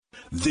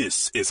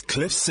This is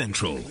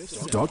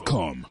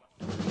CliffCentral.com.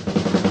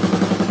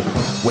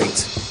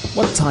 Wait,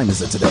 what time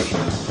is it today?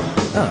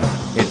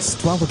 It's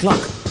 12 o'clock.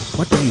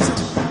 What day is it?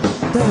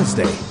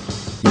 Thursday.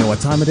 You know what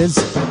time it is?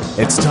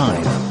 It's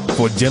time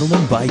for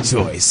Gentlemen by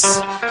Choice.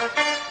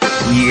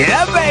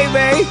 Yeah,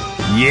 baby!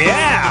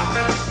 Yeah!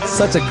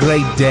 Such a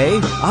great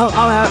day.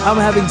 I'm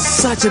having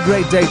such a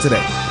great day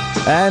today.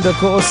 And of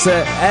course,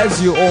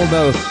 as you all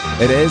know,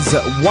 it is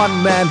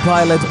one-man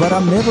pilot, but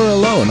I'm never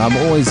alone. I'm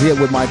always here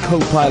with my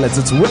co-pilots.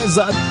 It's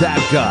Wizard,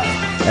 that guy.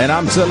 And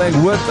I'm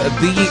chilling with the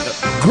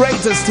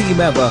greatest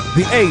team ever,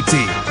 the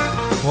A-Team.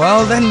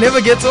 Well, that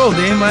never gets old,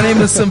 eh? My name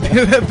is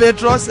Sampiwe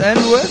Petros, and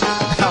with...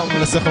 I'm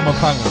Lesego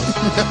Mapanga.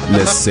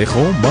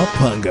 Lesego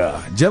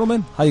Mapanga.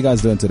 Gentlemen, how you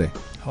guys doing today?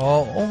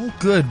 Oh, all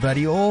good,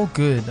 buddy, all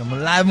good. I'm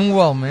alive and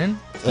well, man.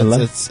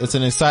 It's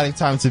an exciting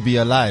time to be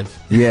alive.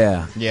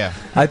 Yeah. Yeah.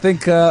 I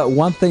think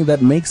one thing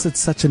that makes it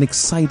such an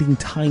exciting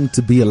time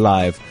to be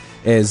alive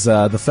is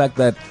the fact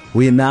that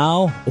we're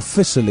now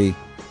officially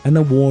an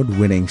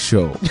award-winning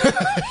show.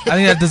 I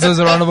think that deserves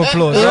a round of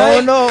applause. Right?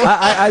 Oh, no.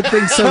 I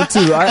think so,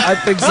 too. I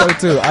think so,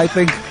 too. I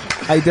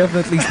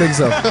definitely think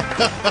so.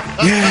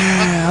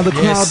 Yeah, the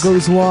crowd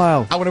goes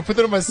wild. I want to put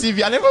it on my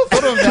CV. I never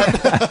thought of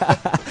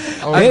that.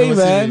 Hey,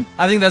 man.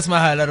 I think that's my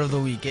highlight of the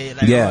week, eh?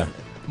 Like, Yeah.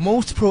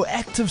 Most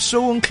proactive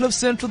show on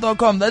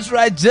CliffCentral.com. That's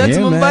right,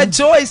 Gentlemen Yeah, by man.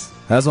 Choice.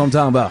 That's what I'm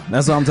talking about.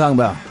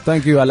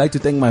 Thank you. I like to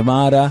thank my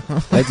mother. I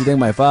like to thank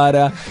my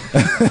father.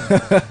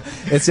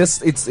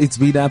 It's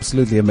been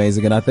absolutely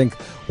amazing. And I think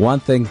one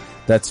thing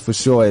that's for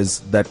sure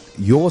is that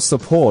your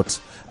support,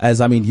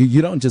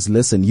 you don't just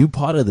listen, you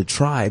part of the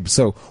tribe.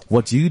 So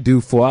what you do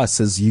for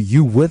us is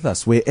you with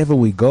us wherever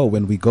we go.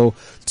 When we go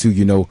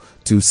to,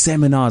 to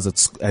seminars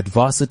at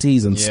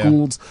varsities and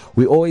schools,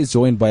 we're always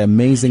joined by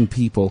amazing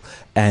people.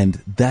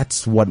 And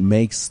that's what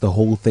makes the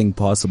whole thing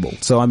possible.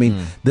 So,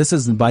 this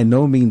is by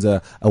no means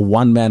a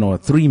one-man or a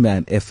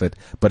three-man effort,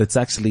 but it's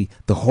actually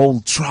the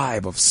whole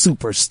tribe of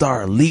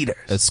superstar leaders.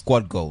 It's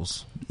squad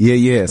goals.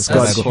 Yeah.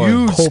 Squad That's goal.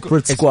 huge.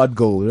 Corporate squad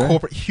goal,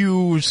 right?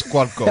 Huge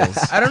squad goals.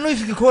 I don't know if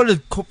you can call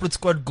it corporate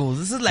squad goals.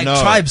 This is like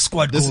tribe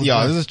squad goals.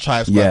 Yeah, this is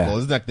tribe squad goals.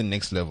 This is like the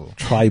next level.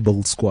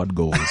 Tribal squad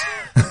goals.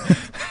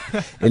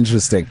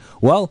 Interesting.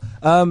 Well,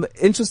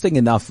 interesting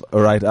enough.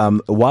 All right.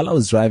 While I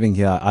was driving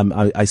here,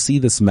 I see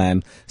this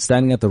man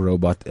standing at the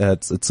robot.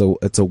 It's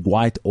a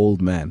white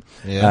old man,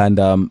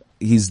 and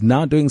he's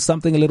now doing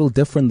something a little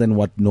different than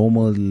what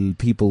normal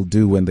people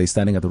do when they're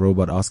standing at the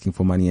robot asking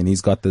for money. And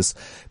he's got this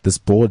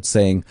board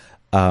saying,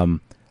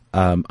 "I'm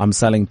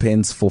selling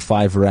pens for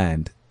 5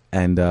 rand,"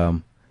 and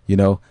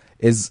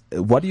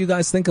what do you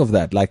guys think of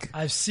that? Like,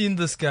 I've seen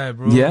this guy,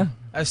 bro. Yeah?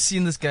 I've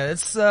seen this guy.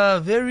 It's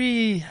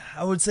very,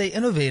 I would say,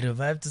 innovative,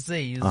 I have to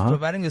say. He's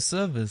providing a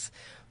service.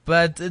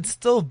 But it's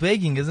still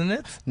begging, isn't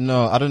it?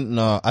 No, I don't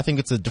know. I think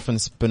it's a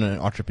different spin on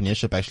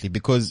entrepreneurship, actually,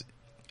 because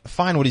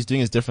fine, what he's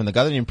doing is different. The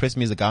guy that impressed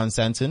me is the guy on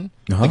Santon,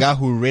 the guy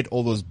who read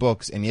all those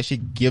books, and he actually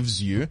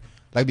gives you,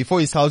 like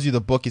before he tells you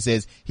the book,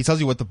 he tells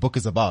you what the book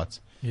is about.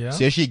 Yeah. So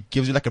he actually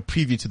gives you like a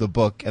preview to the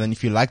book, and then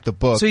if you like the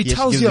book, so he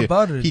tells you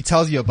about it. He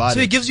tells you about it. So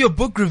he gives you a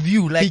book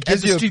review, like he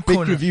gives at the you street a big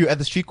corner. review at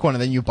the street corner,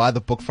 and then you buy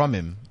the book from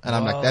him. And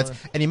I'm like,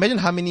 and imagine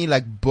how many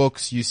like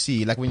books you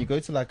see, like when you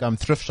go to like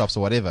thrift shops or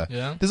whatever.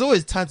 Yeah. There's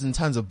always tons and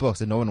tons of books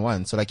that no one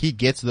wants. So like he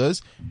gets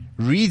those,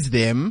 reads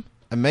them,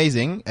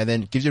 amazing, and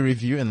then gives you a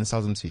review and then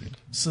sells them to you.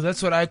 So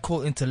that's what I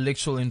call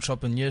intellectual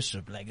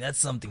entrepreneurship. Like that's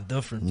something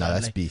different. No, man.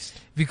 that's like, beast.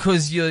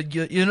 Because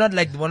you're not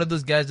like one of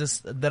those guys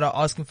just that are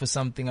asking for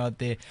something out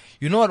there.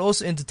 You know what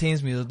also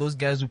entertains me? Those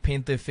guys who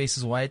paint their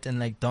faces white and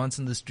like dance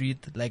in the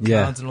street, like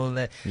clowns and all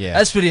that. Yeah.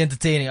 That's pretty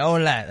entertaining. I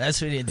won't lie. That's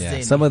pretty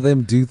entertaining. Some of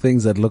them do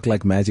things that look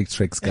like magic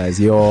tricks, guys.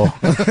 Yo,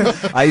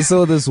 I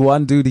saw this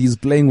one dude. He's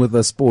playing with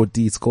a sport.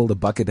 It's called a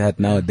bucket hat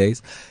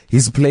nowadays.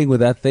 He's playing with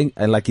that thing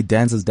and like he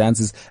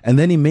dances, and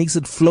then he makes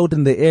it float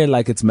in the air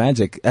like it's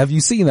magic. Have you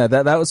seen that?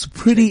 That was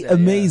pretty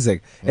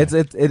amazing. Yeah.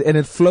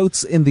 It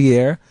floats in the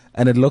air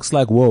and it looks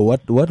like, whoa,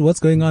 what's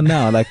going on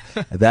now? Like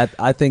that.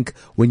 I think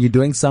when you're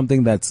doing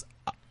something that's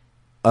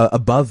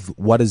above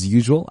what is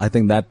usual, I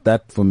think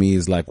that for me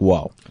is like,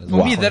 wow.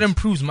 For me, that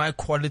improves my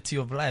quality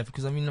of life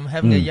because I'm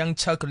having a young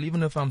chuckle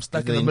even if I'm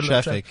stuck in the middle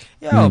of traffic.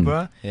 Yeah,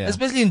 bro. Yeah.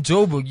 Especially in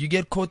Joburg, you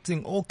get caught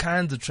in all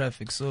kinds of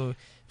traffic. So if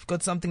you've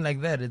got something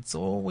like that, it's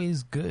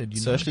always good.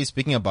 So actually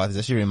speaking about this,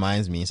 actually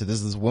reminds me. So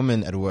there's this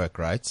woman at work,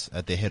 right,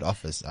 at their head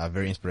office, a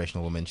very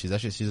inspirational woman. She's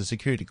a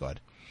security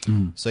guard.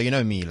 So you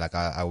know me, like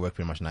I work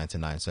pretty much 9 to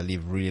 9, so I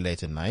leave really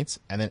late at night.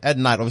 And then at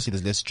night, obviously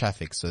there's less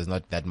traffic, so there's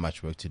not that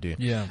much work to do.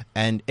 Yeah.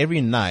 And every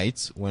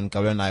night when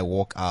Gabrielle and I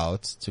walk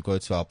out to go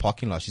to our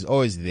parking lot, she's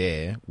always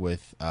there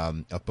with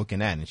a book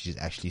in hand and she's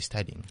actually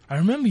studying. I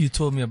remember you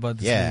told me about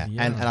this lady.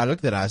 Yeah. And I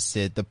looked at her, I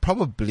said, the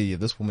probability of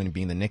this woman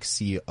being the next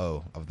CEO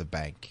of the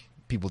bank,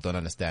 people don't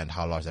understand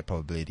how large that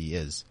probability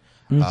is.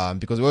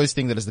 Because we always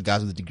think that it's the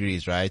guys with the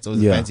degrees, right? It's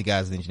always the fancy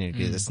guys with the engineering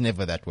degrees. It's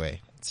never that way.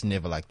 It's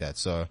never like that.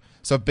 So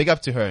big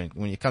up to her.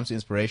 When it comes to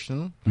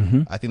inspiration,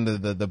 I think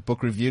the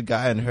book review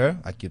guy and her,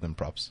 I give them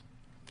props.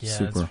 Yeah,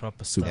 super it's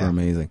proper stuff.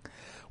 amazing.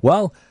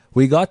 Well,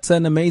 We got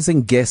an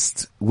amazing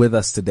guest with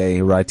us today,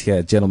 right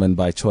here, Gentleman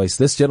by Choice.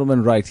 This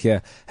gentleman right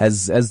here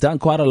has done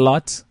quite a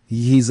lot.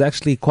 He's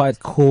actually quite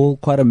cool,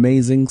 quite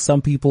amazing.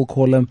 Some people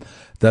call him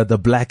the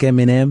Black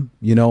Eminem,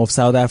 of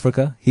South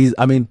Africa.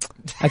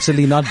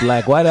 Actually not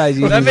black. Why did I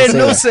even That made say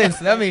no that? sense.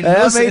 That made That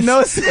no made sense.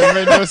 no sense. That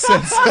made no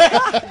sense.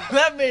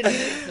 That made no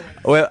sense.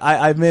 Well,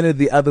 I meant it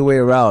the other way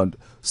around.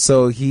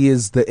 So he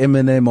is the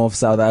Eminem of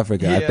South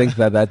Africa. I Yeah. think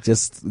that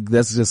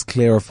just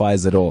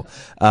clarifies it all.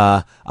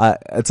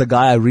 It's a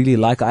guy I really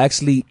like. I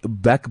actually,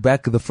 back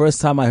the first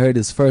time I heard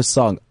his first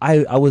song,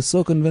 I was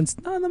so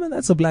convinced, no, man,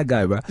 that's a black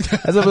guy, bro.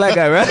 That's a black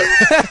guy,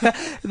 bro.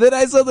 Then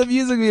I saw the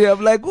music video.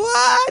 I'm like,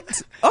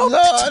 what? Oh, No,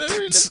 I didn't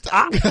really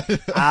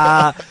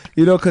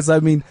cause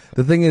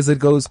the thing is, it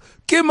goes,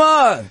 come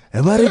on,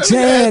 everybody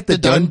chat the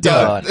dun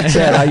dun.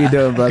 Chad, how you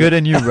doing, brother? Good,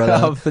 and you, brother?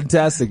 Oh,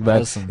 fantastic,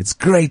 man. Awesome. It's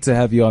great to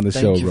have you on the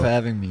show, Thank you bro. for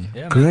having me.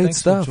 Yeah, man, Great thanks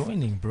stuff. for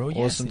joining, bro.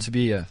 Awesome to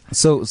be here.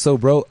 So,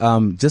 bro,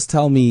 just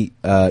tell me,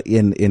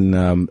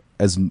 in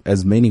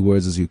as many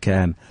words as you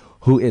can,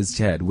 who is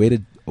Chad?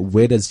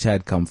 Where does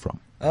Chad come from?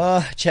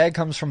 Chad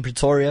comes from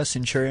Pretoria,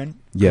 Centurion.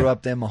 Yeah. Grew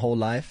up there my whole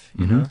life,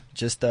 you know.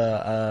 Just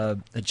a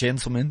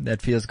gentleman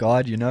that fears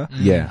God,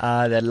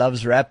 Yeah. that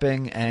loves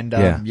rapping and,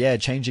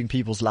 changing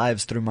people's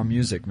lives through my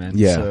music, man.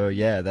 Yeah.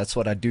 So, that's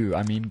what I do.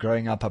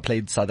 Growing up, I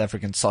played South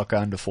African soccer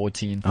under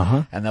 14,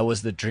 and that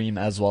was the dream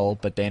as well.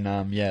 But then,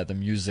 the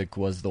music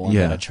was the one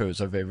Yeah. that I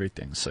chose over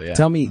everything. So, yeah.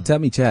 Tell me,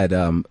 Chad.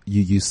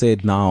 You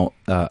said now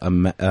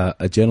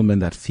a gentleman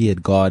that fears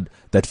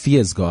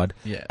God,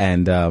 Yeah.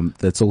 and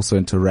that's also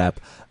into rap.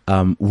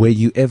 Were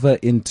you ever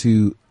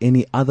into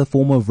any other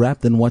form of rap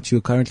than what you're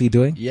currently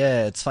doing?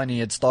 Yeah, it's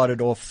funny. It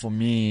started off for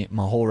me,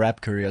 my whole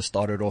rap career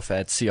started off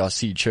at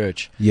CRC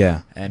Church.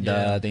 Yeah. And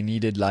they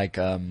needed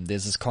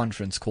there's this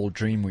conference called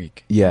Dream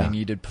Week. Yeah. They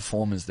needed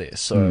performers there.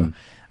 So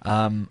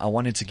I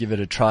wanted to give it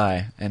a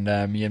try. And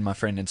me and my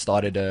friend had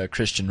started a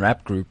Christian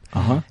rap group.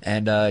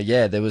 And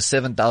there was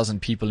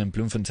 7,000 people in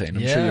Bloemfontein.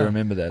 I'm sure you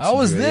remember that. I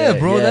was Sandra. there,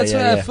 bro. Yeah, That's yeah,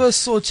 when I yeah.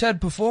 first saw Chad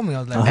performing. I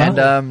was like, And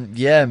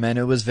wow. man,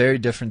 it was very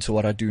different to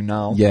what I do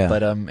now. Yeah.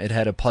 But it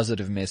had a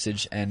positive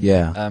message, and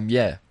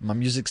my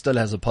music still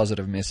has a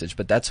positive message.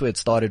 But that's where it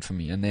started for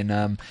me. And then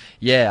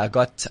I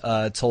got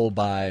told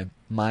by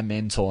my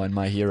mentor and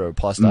my hero,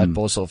 Pastor Art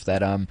Boshoff,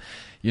 that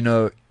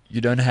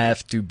you don't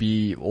have to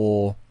be,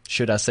 or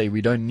should I say,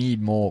 we don't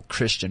need more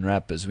Christian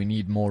rappers. We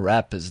need more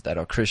rappers that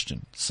are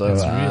Christian. So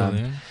That's real,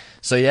 man.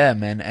 So yeah,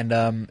 man,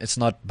 and it's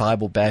not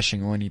Bible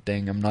bashing or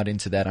anything. I'm not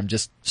into that. I'm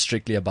just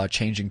strictly about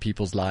changing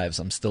people's lives.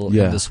 I'm still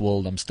in this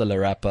world. I'm still a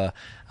rapper.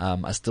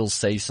 I still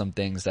say some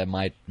things that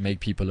might make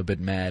people a bit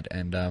mad,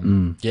 and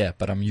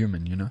but I'm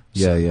human,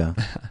 Yeah.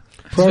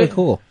 Very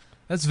cool.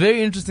 That's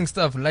very interesting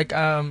stuff. Like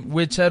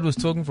where Chad was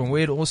talking from,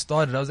 where it all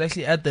started. I was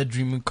actually at that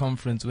Dreaming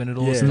conference when it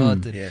all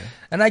started. Yeah.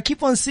 And I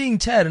keep on seeing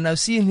Chad, and I've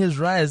seen his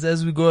rise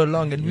as we go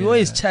along. And we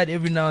always chat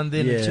every now and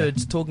then in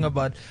church, talking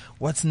about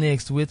what's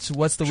next, what's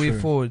the way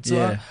forward.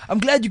 So I'm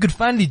glad you could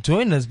finally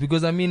join us,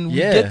 because we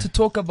get to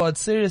talk about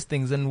serious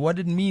things and what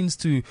it means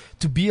to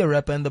be a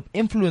rapper and the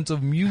influence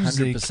of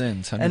music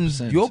 100%.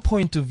 and your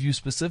point of view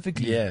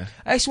specifically. Yeah.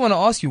 I actually want to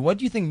ask you, what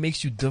do you think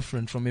makes you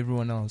different from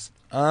everyone else?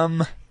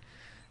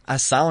 I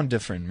sound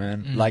different,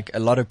 man. Like, a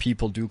lot of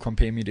people do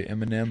compare me to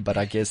Eminem, but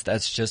I guess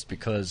that's just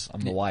because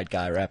I'm a white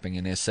guy rapping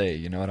in SA,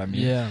 you know what I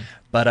mean? Yeah.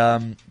 But,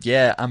 I'm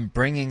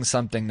bringing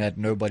something that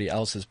nobody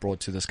else has brought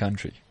to this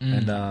country.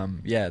 And,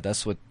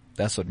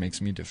 that's what makes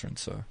me different,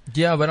 so.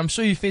 Yeah, but I'm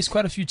sure you face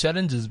quite a few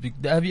challenges.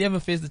 Have you ever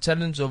faced the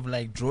challenge of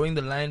drawing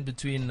the line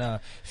between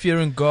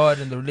fearing God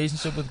and the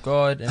relationship with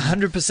God? And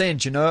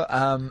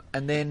 100%,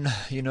 and then,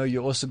 you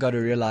also got to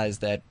realize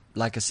that,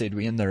 like I said,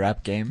 we're in the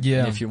rap game. Yeah.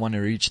 And if you want to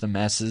reach the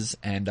masses,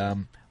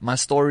 and my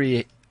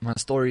story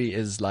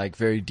is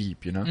very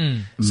deep,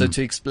 So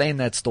to explain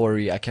that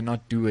story, I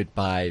cannot do it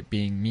by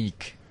being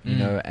meek, you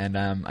know, and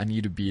I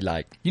need to be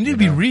you need to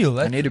be real.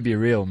 I need to be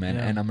real, man,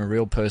 Yeah. and I'm a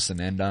real person.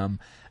 And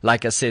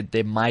like I said,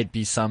 there might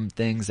be some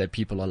things that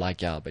people are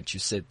like, yeah, but you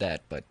said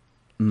that, but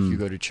you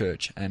go to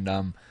church, and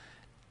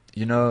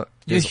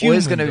there's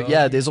always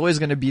there's always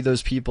gonna be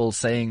those people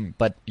saying,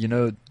 but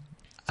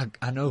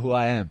I know who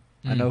I am.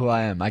 I know who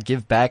I am. I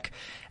give back,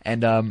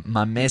 and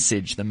my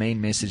message, the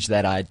main message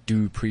that I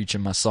do preach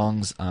in my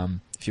songs,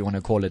 if you want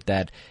to call it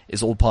that,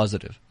 is all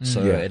positive.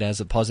 So it has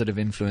a positive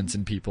influence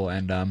in people,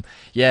 and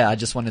I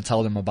just want to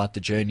tell them about the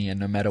journey, and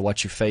no matter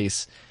what you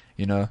face,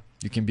 you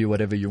can be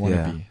whatever you want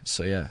to be.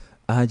 So yeah.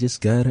 I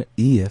just got an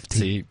EFT.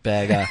 See,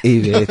 bagger.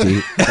 EFT.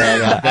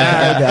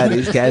 I got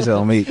this cash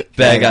on me.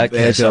 Bagger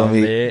cash on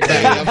me.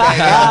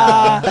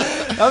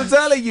 I'm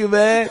telling you,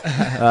 man.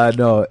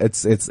 No,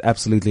 it's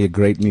absolutely a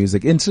great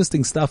music.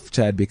 Interesting stuff,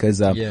 Chad,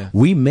 because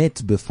we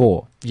met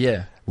before.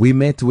 Yeah. We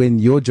met when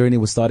your journey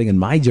was starting and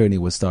my journey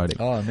was starting.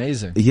 Oh,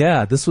 amazing.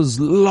 Yeah, this was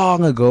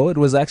long ago. It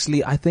was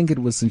actually, I think it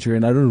was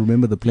Centurion. I don't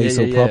remember the place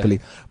properly,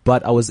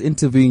 but I was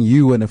interviewing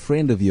you and a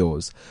friend of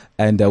yours,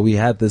 and we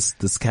had this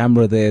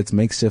camera there. It's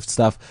makeshift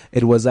stuff.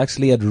 It was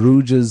actually at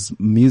Rouge's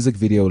music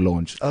video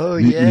launch. Oh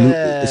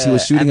yeah, she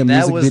was shooting a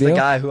music video. That was the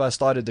guy who I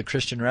started the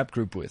Christian rap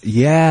group with.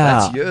 Yeah,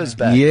 that's years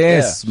back.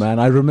 Yes, man,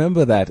 I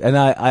remember that, and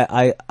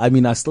I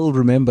mean, I still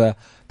remember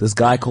this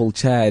guy called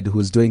Chad who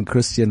was doing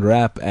Christian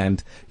rap,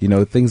 and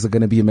things are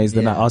going to be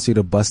amazing. Then I asked you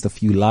to bust a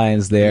few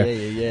lines there.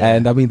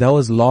 And I mean, that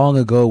was long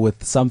ago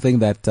with something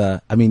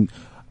that,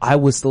 I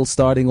was still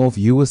starting off,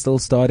 you were still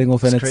starting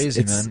off, and it's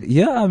crazy, man.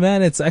 Yeah,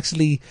 man, it's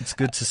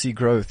good to see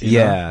growth.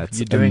 You're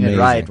doing it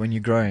right when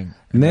you're growing.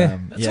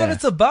 That's what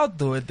it's about,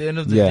 though, at the end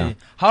of the day.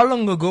 How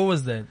long ago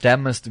was that? That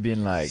must have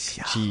been like,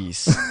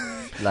 jeez.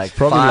 Like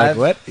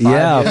probably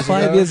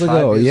 5 years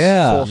ago.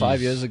 4 or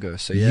 5 years ago.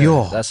 So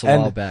that's a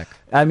while back.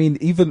 I mean,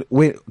 even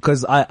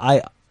because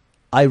I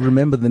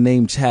remember the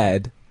name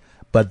Chad,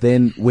 but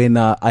then when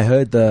I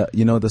heard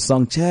the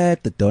song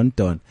Chad the Don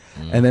Don,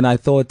 and then I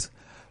thought,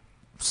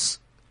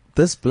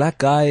 this black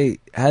guy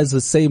has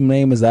the same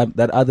name as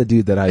that other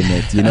dude that I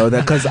met,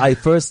 that because I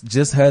first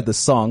just heard the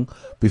song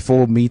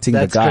before meeting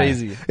the guy. That's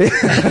crazy.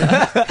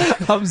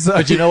 I'm sorry.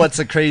 But you know what's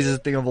the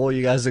craziest thing of all?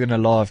 You guys are going to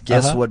laugh.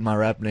 Guess what my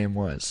rap name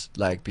was,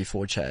 like,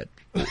 before Chad?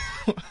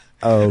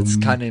 It's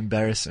kind of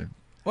embarrassing.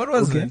 What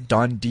was it?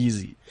 Don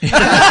Deezy.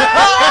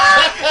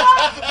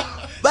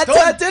 But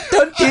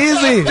don't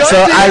easy.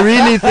 So I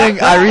really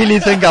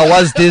think I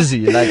was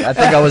dizzy. Like, I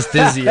think I was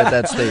dizzy at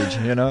that stage,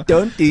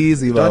 Don't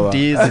easy, Baba. Don't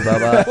easy,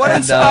 Baba. What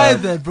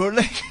inspired that, bro?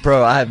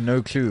 Bro, I have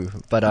no clue.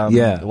 But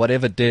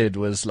whatever did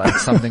was like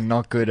something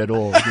not good at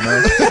all,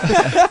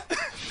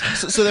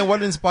 So then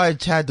what inspired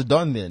Chad the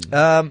Don then?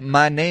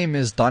 My name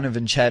is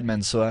Donovan Chad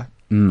Mansour.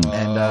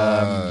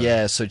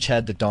 And so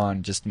Chad the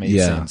Don just made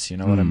sense, you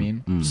know what I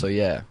mean? So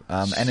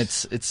and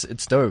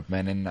it's dope,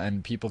 man,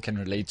 and people can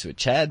relate to it.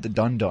 Chad the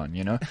Don Don,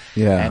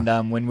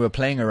 And when we were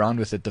playing around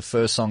with it, the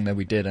first song that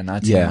we did, and I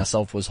and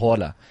myself, was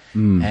Hola.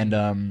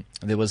 And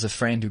there was a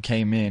friend who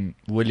came in,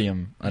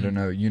 William, I don't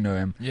know, you know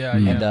him.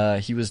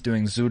 And he was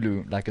doing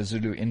Zulu, like a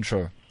Zulu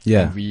intro.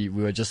 Yeah. And we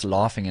were just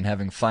laughing and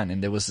having fun,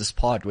 and there was this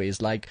part where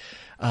he's like,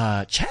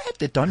 Chad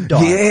the Don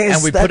Don. Yes,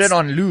 and we put it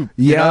on loop.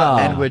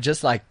 And we're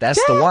just like, that's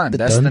Chad the one,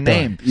 that's the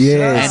name.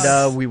 Yes.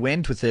 And we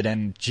went with it,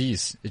 and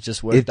geez, it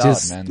just worked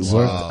out, man. It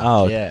worked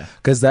out. Yeah.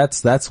 Cause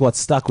that's what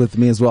stuck with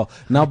me as well.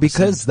 Now,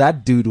 because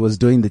that dude was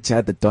doing the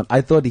Chad the Don,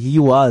 I thought he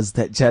was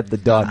that Chad the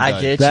Don.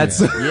 I get that's,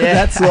 you.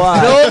 That's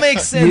why. It all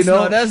makes sense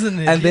now, doesn't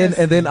it?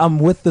 And then I'm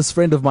with this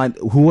friend of mine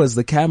who was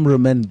the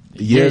cameraman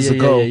years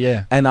ago.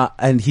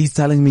 And he's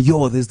telling me,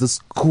 yo, there's this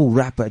cool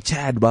rapper,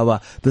 Chad,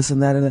 Baba, this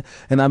and that,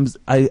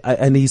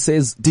 and he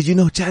says, did you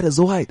know Chad is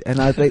white? And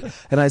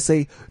I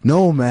say,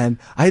 no, man,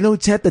 I know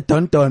Chad the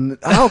Don Don.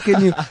 How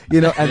can you,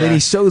 and then he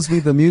shows me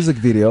the music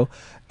video,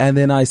 and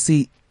then I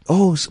see,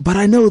 but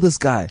I know this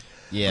guy.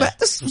 Yeah.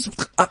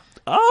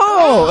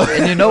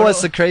 And you know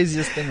what's the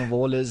craziest thing of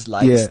all is,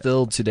 like,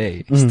 still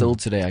today,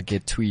 I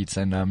get tweets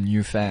and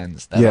new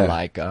fans that are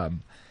like,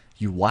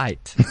 you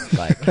white?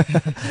 Like,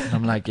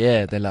 I'm like,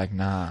 yeah. They're like,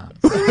 nah,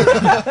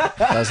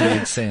 doesn't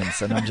make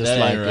sense. And I'm just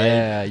like,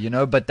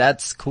 right. But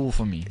that's cool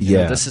for me. You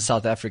know, this is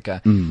South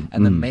Africa.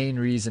 And the main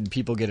reason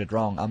people get it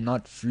wrong, I'm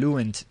not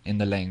fluent in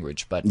the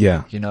language, but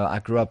I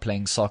grew up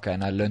playing soccer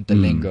and I learned the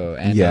lingo,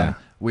 and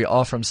we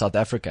are from South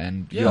Africa,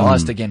 and you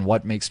asked again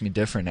what makes me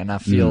different, and I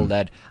feel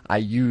that I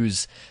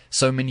use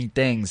so many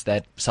things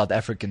that South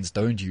Africans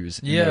don't use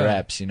in their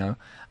raps,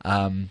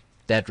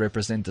 that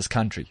represent this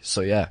country.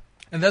 So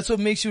and that's what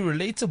makes you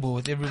relatable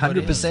with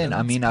everybody. 100%.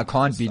 I mean, I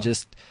can't be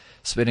just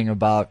spitting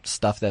about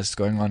stuff that's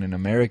going on in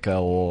America,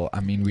 or, I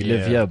mean, we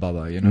live here,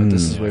 Baba,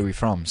 this is where we're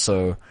from.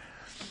 So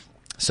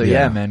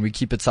man, we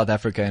keep it South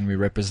Africa and we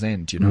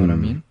represent, you know what I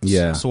mean?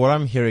 Yeah. So what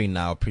I'm hearing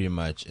now pretty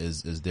much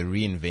is the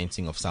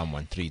reinventing of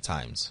someone 3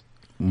 times.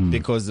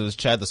 Because there was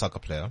Chad the soccer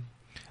player.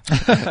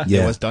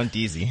 It was Don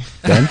Deezy.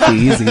 Don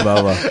Deezy,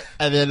 Baba.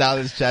 And then now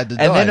it's Chad the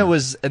Don. And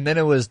then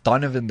it was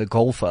Donovan the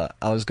golfer.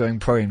 I was going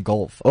pro in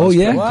golf.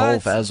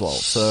 Golf as well.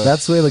 So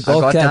that's where the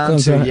golf cap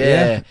comes from.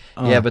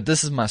 But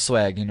this is my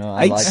swag,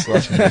 I like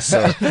golfing this.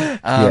 So,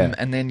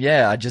 and then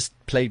I just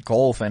played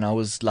golf, and I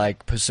was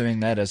like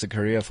pursuing that as a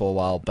career for a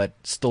while, but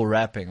still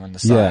rapping on the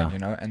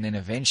side, And then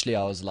eventually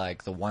I was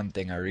like, the one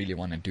thing I really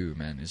want to do,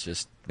 man, is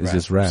just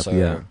rap.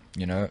 So,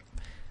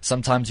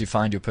 sometimes you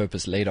find your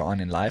purpose later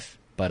on in life.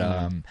 But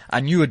I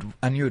knew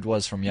it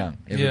was from young.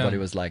 Everybody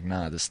was like,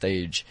 nah, the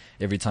stage,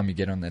 every time you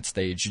get on that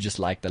stage, you just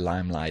like the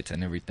limelight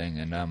and everything.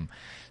 And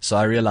so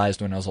I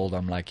realized when I was older,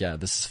 I'm like,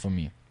 this is for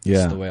me. This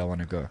is the way I want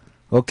to go.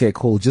 Okay,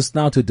 cool. Just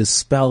now to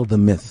dispel the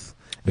myth.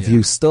 If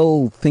you're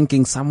still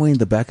thinking somewhere in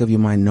the back of your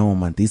mind, no,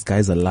 man, these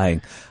guys are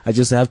lying, I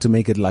just have to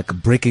make it like a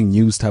breaking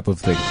news type of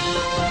thing.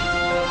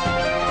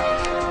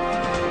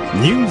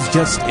 News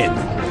just in.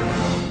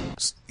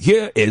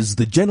 Here is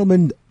the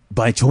Gentleman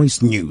by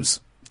Choice news.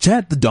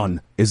 Chad the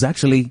Don is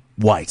actually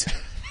white.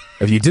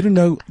 If you didn't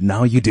know,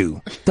 now you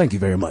do. Thank you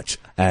very much.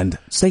 And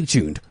stay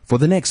tuned for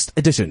the next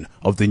edition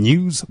of the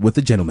News with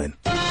the Gentleman.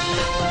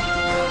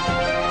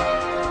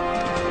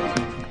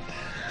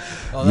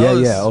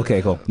 Yeah.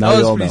 Okay, cool. Now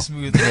we all know.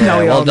 Smooth. Yeah,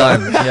 Now we well all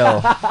know. done.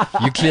 Yo,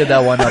 you cleared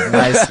that one up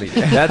nicely.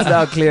 That's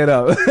now cleared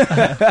up.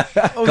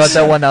 Got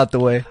that one out the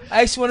way.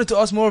 I actually wanted to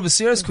ask more of a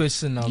serious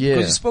question now. Yeah.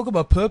 Because you spoke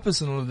about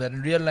purpose and all of that,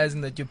 and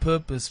realizing that your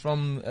purpose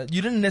from,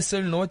 you didn't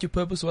necessarily know what your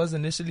purpose was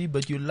initially,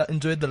 but you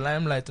enjoyed the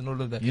limelight and all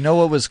of that. You know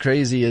what was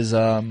crazy is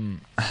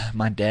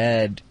my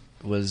dad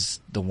was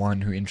the one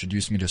who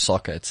introduced me to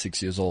soccer at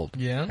 6 years old.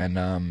 Yeah.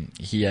 And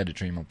he had a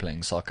dream of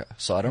playing soccer.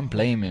 So I don't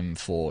blame him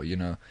for,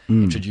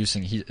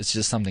 introducing. It's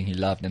just something he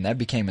loved. And that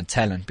became a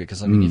talent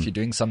because, I mean, if you're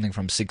doing something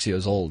from 6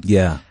 years old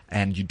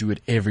and you do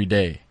it every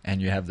day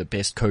and you have the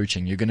best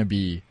coaching, you're going to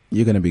be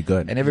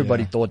good. And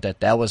everybody thought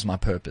that was my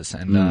purpose.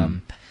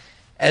 And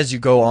as you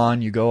go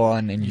on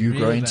and you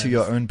grow into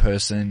your own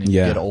person and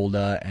you get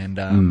older.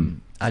 And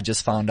I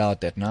just found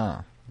out that,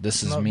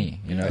 this is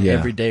me,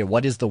 every day.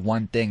 What is the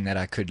one thing that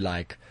I could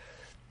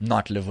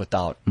not live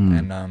without?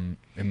 And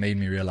it made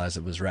me realize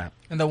it was rap.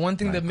 And the one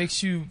thing that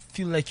makes you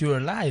feel like you're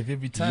alive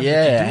every time.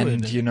 Yeah, you do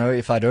and it.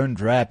 if I don't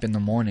rap in the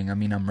morning, I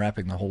mean, I'm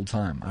rapping the whole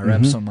time. I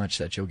rap so much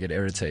that you'll get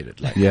irritated.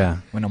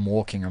 When I'm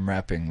walking, I'm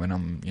rapping. When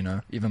I'm,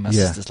 even my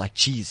sister's like,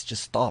 "Geez,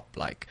 just stop."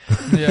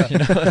 Yeah.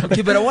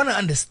 Okay, but I want to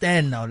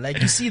understand now.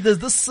 You see,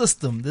 there's a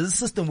system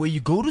where you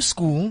go to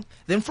school,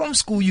 then from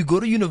school you go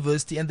to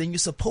university, and then you're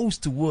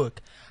supposed to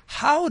work.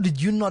 How did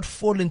you not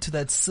fall into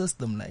that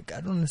system? I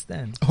don't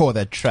understand. Oh,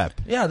 that trap.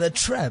 Yeah, that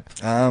trap.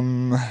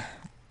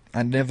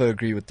 I never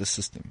agree with the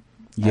system.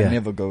 Yeah. I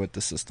never go with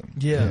the system.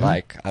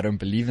 Yeah. I don't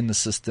believe in the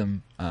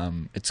system.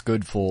 It's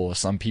good for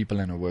some people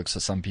and it works for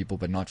some people,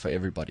 but not for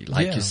everybody.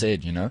 You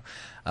said,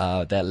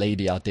 that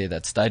lady out there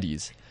that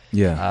studies.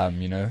 Yeah.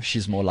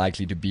 She's more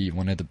likely to be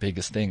one of the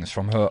biggest things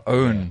from her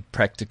own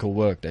practical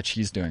work that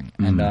she's doing.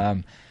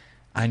 And,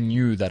 I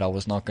knew that I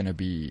was not going to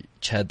be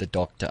Chad the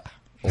doctor.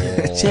 Or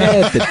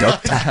Chad the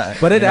doctor.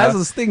 But it has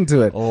a sting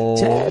to it. Or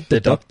Chad the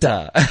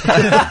doctor.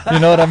 You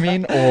know what I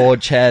mean? Or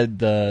Chad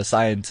the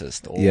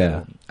scientist.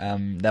 Or,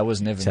 that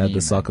was never Chad me.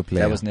 the soccer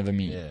player. That was never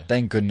me. Yeah.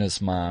 Thank goodness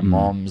my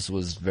mom's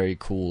was very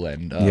cool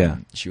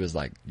and she was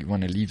like, you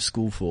want to leave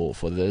school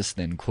for this?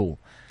 Then cool.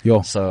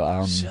 Yo.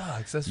 So,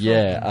 Shucks, that's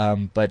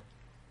but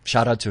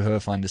shout out to her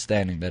for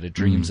understanding that a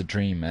dream's a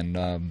dream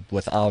and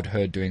without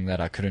her doing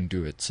that I couldn't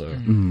do it. So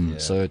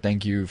so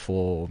thank you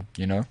for,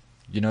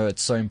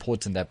 it's so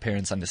important that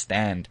parents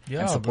understand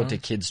and support their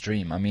kids'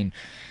 dream. I mean,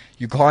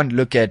 you can't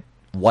look at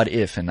what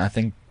if, and I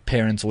think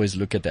parents always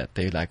look at that.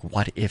 They're like,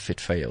 what if it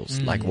fails?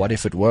 What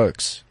if it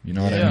works? You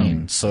know what I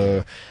mean?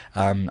 So,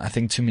 I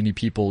think too many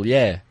people,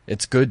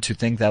 it's good to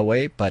think that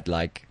way, but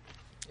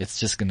it's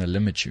just going to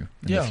limit you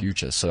in the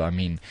future. So, I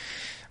mean,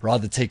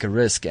 rather take a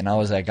risk. And I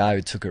was that guy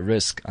who took a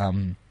risk.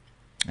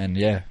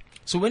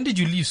 So when did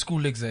you leave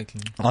school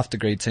exactly? After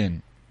grade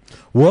 10.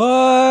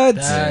 What?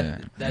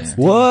 That's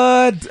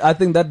what? I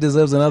think that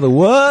deserves another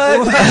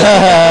what?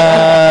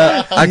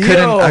 I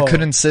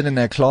couldn't sit in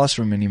that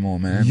classroom anymore,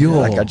 man.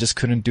 I just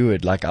couldn't do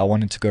it. I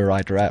wanted to go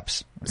write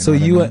raps. So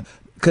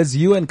because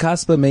you and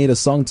Casper made a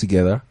song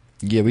together.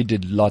 Yeah, we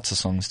did lots of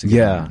songs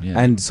together. Yeah.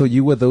 And so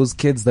you were those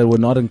kids that were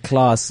not in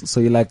class. So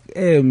you're like,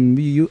 hey,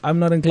 I'm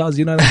not in class,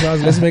 you're not in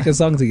class, let's make a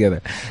song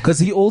together. Because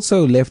he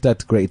also left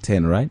at grade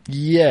 10, right?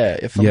 Yeah,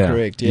 if I'm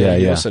correct. Yeah,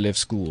 he also left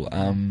school.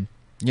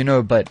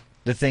 But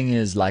the thing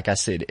is, like I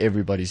said,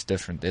 everybody's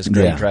different. There's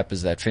great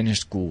rappers that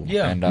finished school.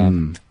 Yeah.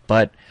 And,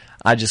 but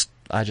I just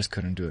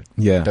couldn't do it.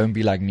 Yeah. Don't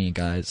be like me,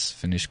 guys.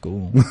 Finish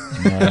school.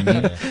 You know what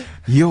I mean?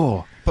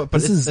 Yo. But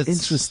this is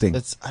interesting.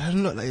 I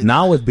don't know.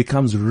 Now it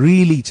becomes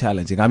really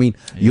challenging. I mean,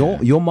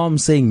 your mom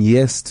saying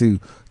yes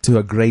to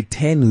a grade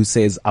 10 who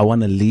says, I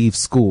want to leave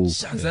school.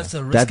 That's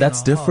a risk.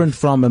 That's different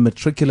from a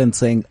matriculant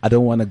saying, I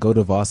don't want to go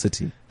to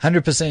varsity.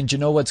 100%. You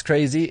know what's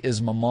crazy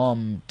is my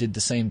mom did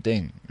the same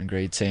thing in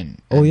grade 10.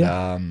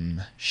 Oh,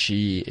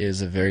 she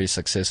is a very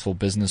successful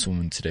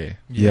businesswoman today.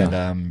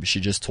 Yeah. And she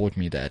just taught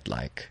me that,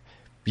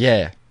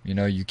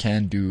 you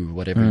can do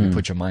whatever you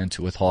put your mind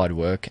to with hard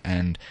work,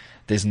 and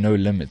there's no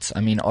limits. I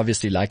mean,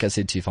 obviously, like I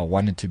said to you, if I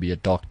wanted to be a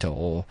doctor,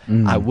 or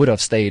I would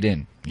have stayed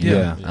in. You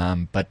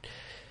know? But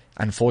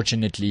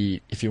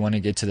unfortunately, if you want to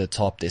get to the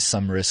top, there's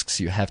some risks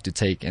you have to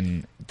take,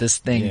 and this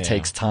thing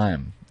takes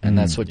time. And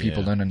that's what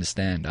people don't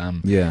understand.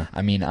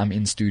 I mean, I'm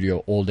in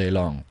studio all day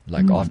long.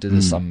 After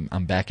this,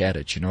 I'm back at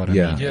it. You know what I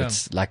mean? Yeah.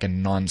 It's like a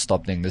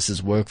non-stop thing. This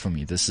is work for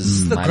me. This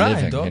is my grind,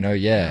 living. dog.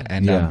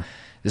 And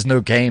there's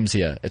no games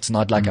here. It's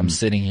not like I'm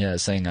sitting here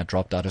saying I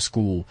dropped out of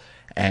school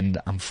and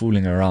I'm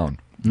fooling around.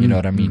 You know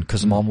what I mean?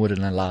 Because mom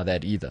wouldn't allow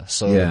that either.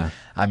 So,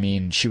 I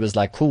mean, she was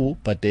like, cool,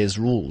 but there's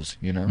rules,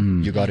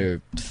 You got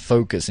to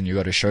focus and you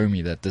got to show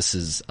me that this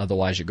is,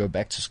 otherwise you go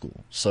back to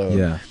school.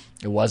 So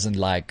it wasn't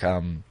like,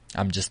 I'm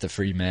just a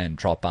free man,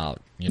 drop out,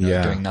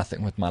 doing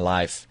nothing with my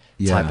life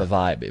type of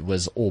vibe. It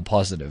was all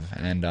positive,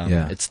 and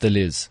it still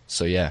is.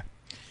 So, yeah.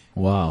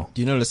 Wow.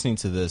 Do you know, listening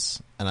to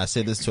this, and I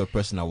said this to a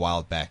person a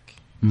while back,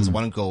 this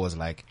one girl was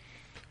like,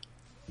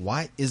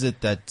 why is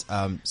it that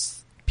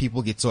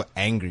people get so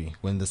angry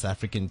when this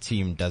African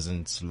team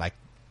doesn't like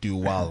do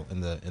well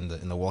in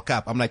the World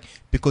Cup. I'm like,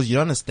 because you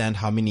don't understand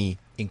how many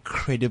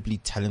incredibly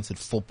talented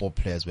football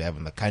players we have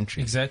in the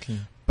country. Exactly.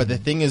 But the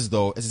thing is,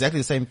 though, it's exactly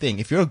the same thing.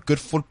 If you're a good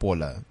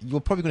footballer,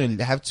 you're probably going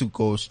to have to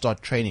go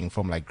start training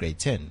from like grade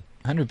 10.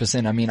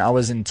 100%. I mean, I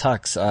was in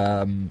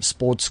Tux,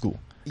 sports school.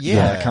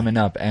 Yeah. Coming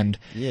up, and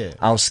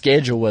our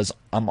schedule was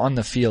I'm on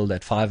the field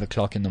at 5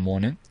 o'clock in the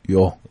morning.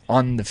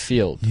 On the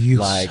field.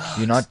 You're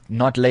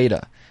not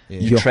later.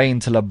 You train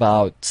till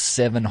about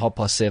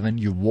 7:30.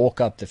 You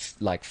walk up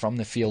from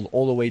the field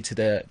all the way to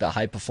the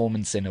high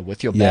performance center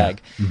with your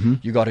bag.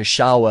 You got a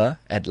shower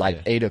at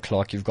 8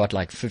 o'clock. You've got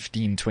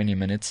 15-20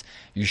 minutes.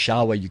 You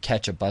shower, you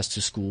catch a bus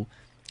to school.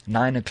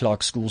 9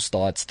 o'clock school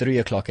starts, 3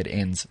 o'clock it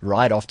ends.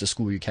 Right after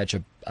school you catch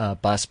a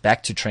bus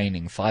back to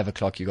training. 5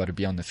 o'clock you got to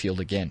be on the field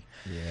again.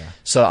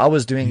 So I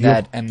was doing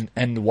that,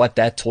 and what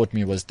that taught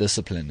me was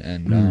discipline.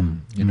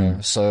 And you know,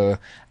 so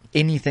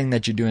anything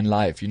that you do in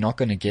life, you're not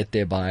going to get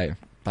there by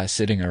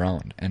sitting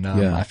around. And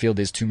I feel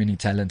there's too many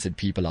talented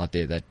people out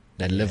there that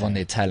live on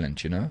their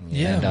talent, you know.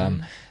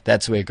 And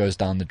that's where it goes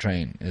down the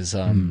drain. Is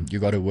you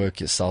got to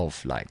work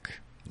yourself like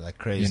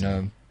crazy,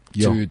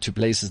 you know, to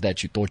places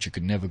that you thought you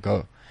could never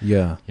go.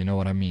 You know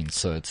what I mean?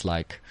 So it's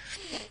like,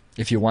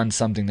 if you want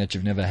something that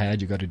you've never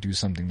had, you got to do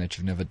something that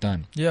you've never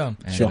done.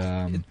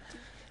 And,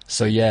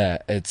 so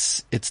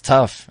it's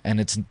tough, and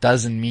it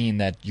doesn't mean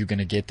that you're going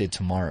to get there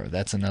tomorrow.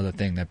 That's another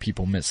thing that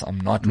people miss. I'm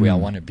not where I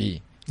want to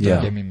be.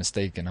 Don't get me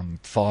mistaken. I'm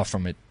far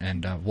from it,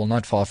 and well,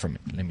 not far from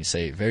it. Let me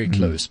say very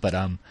close. But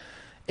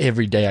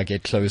every day I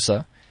get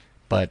closer,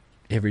 but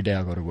every day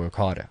I got to work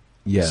harder.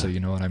 So you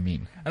know what I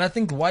mean. And I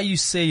think why you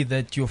say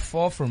that you're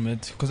far from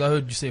it, because I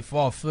heard you say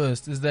far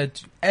first, is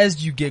that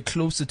as you get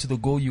closer to the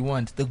goal you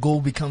want, the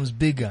goal becomes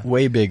bigger.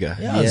 Way bigger.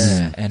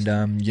 Yeah.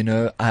 And you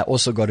know, I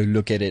also got to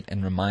look at it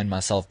and remind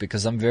myself,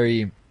 because I'm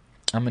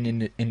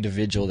an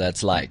individual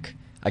that's like,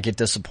 I get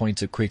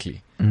disappointed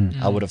quickly.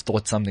 I would have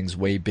thought something's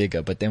way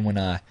bigger, but then when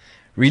I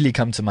really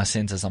come to my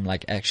senses, I'm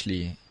like,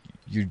 actually,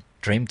 you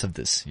dreamt of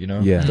this, you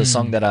know. The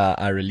song that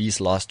I released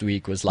last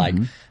week was like,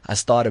 I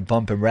started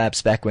bumping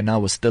raps back when I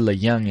was still a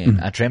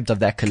youngin'. I dreamt of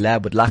that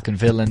collab with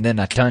Lockenville, and then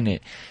I done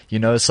it, you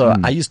know. So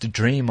I used to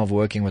dream of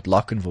working with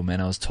Lockenville, man.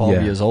 I was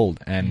 12 years old,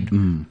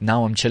 and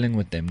now I'm chilling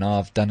with them. Now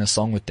I've done a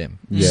song with them.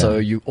 So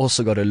you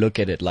also got to look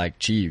at it like,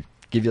 gee,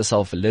 give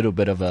yourself a little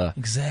bit of a,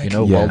 you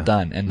know, well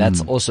done. And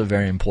that's also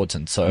very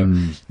important. So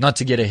not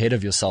to get ahead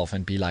of yourself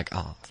and be like,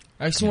 oh,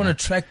 I actually want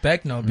to track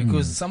back now,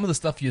 because some of the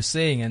stuff you're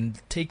saying and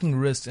taking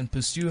risks and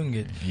pursuing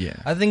it,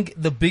 I think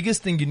the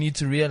biggest thing you need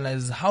to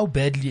realize is how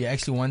badly you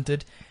actually want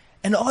it,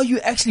 and are you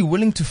actually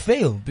willing to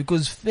fail?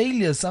 Because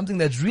failure is something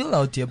that's real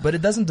out here, but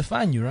it doesn't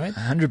define you, right?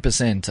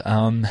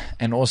 100%.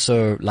 And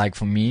also, like,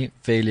 for me,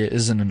 failure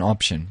isn't an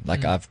option.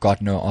 Like, I've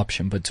got no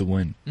option but to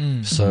win.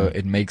 So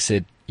it makes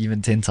it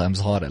even 10 times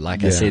harder.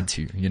 Like I said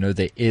to you, you know,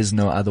 there is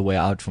no other way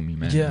out for me,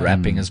 man.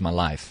 Rapping is my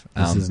life.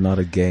 This is not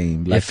a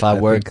game. Like, if I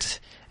worked...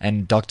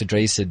 And Dr.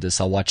 Dre said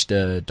this. I watched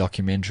a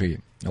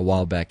documentary a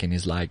while back, and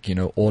he's like, you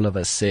know, all of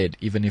us said,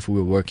 even if we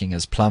were working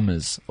as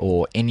plumbers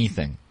or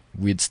anything,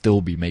 we'd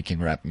still be making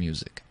rap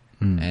music.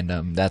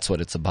 And that's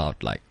what it's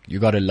about. Like, you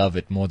got to love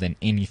it more than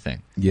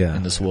anything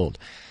in this world.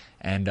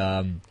 And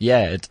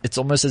it's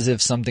almost as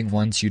if something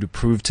wants you to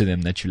prove to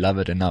them that you love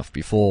it enough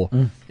before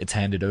it's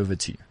handed over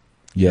to you.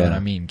 You know what I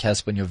mean?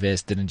 Casper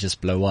Nyovest didn't just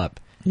blow up.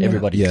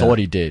 Everybody thought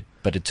he did,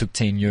 but it took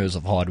 10 years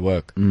of hard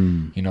work.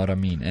 You know what I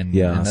mean? And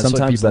that's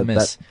sometimes what people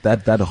miss.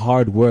 That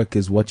hard work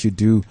is what you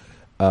do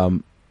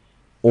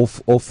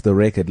off the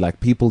record.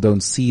 Like, people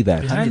don't see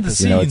that.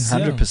 100%. You know, it's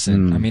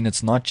 100%. I mean,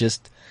 it's not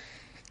just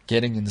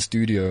getting in the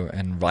studio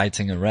and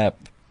writing a rap.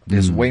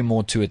 There's way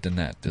more to it than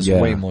that. There's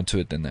way more to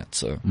it than that.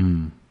 So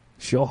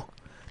sure.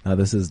 Now,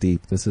 this is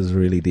deep. This is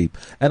really deep.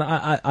 And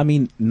I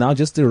mean, now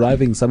just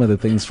deriving some of the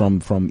things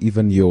from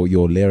even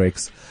your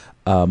lyrics.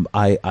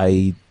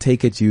 I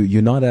take it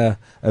you're not a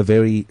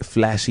very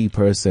flashy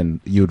person.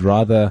 You'd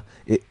rather,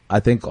 I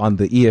think on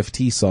the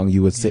EFT song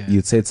you'd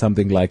said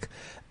something like,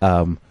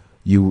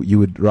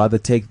 you'd rather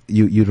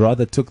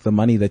took the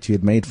money that you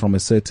had made from a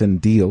certain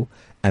deal,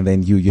 and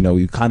then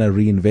you kind of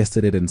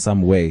reinvested it in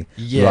some way,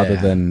 rather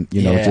than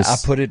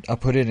just. I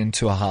put it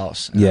into a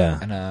house.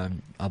 And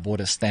I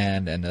bought a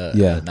stand and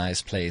a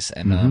nice place,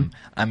 and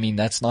I mean,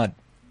 that's not.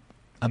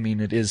 I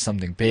mean, it is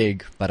something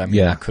big, but I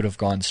mean, I could have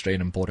gone straight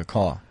and bought a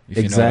car.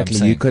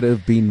 Exactly. You could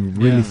have been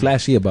really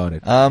flashy about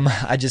it.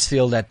 I just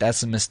feel that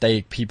that's a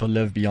mistake. People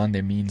live beyond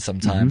their means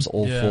sometimes,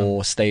 all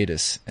for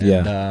status.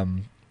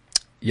 And,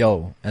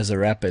 as a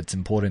rapper, it's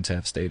important to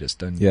have status.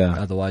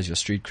 Otherwise your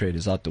street cred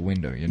is out the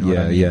window. You know what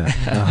I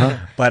mean?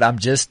 But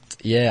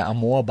I'm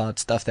more about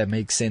stuff that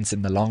makes sense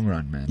in the long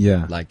run,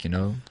 man. Like, you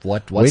know,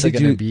 what's it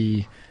going to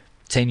be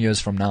 10 years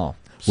from now?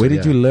 Where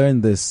did you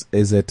learn this?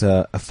 Is it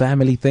a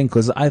family thing?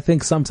 Because I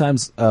think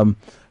sometimes,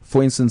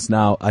 for instance,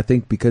 now I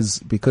think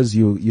because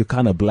you're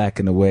kind of black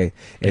in a way,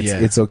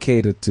 it's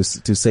okay to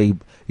say,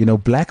 you know,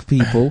 black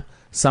people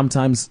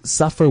sometimes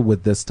suffer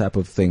with this type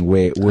of thing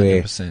where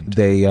 100%.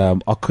 they are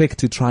quick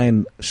to try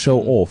and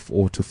show off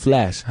or to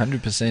flash.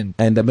 100%.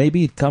 And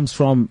maybe it comes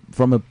from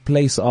a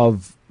place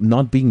of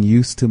not being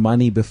used to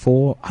money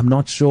before. I'm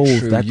not sure True.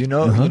 if that... You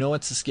know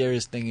what's the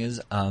scariest thing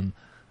is?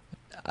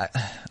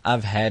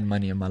 I've had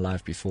money in my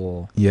life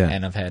before,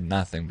 and I've had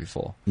nothing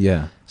before.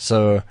 Yeah.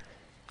 So,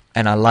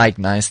 and I like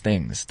nice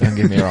things. Don't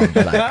get me wrong.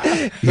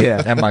 Like,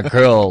 yeah. And my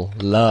girl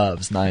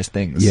loves nice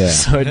things. Yeah.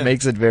 So it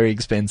makes it very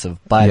expensive.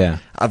 But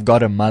I've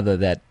got a mother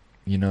that,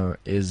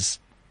 is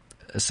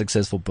a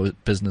successful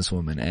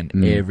businesswoman,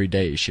 and every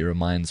day she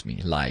reminds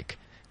me, like,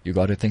 you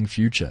got to think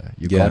future.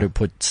 You got to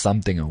put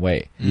something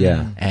away.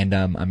 Yeah. And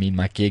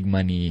my gig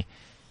money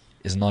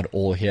is not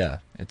all here.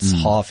 It's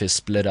half is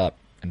split up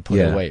and put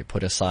away,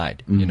 put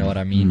aside. You know what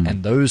I mean?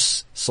 And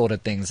those sort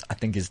of things, I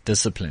think, is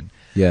discipline.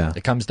 Yeah.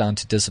 It comes down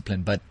to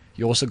discipline, but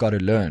you also got to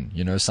learn.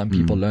 Some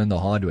people learn the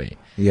hard way.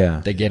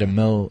 Yeah. They get a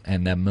mill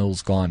and that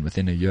mill's gone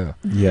within a year.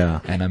 Yeah.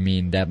 And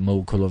that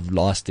mill could have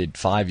lasted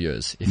 5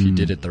 years if you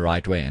did it the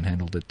right way and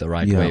handled it the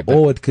right way. But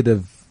or it could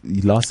have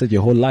lasted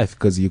your whole life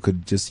because you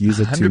could just use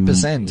it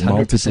 100%, to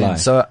multiply. 100%.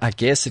 So I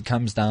guess it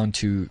comes down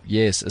to,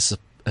 yes,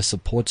 a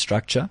support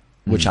structure,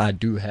 which I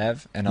do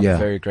have, and I'm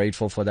very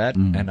grateful for that.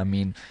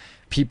 And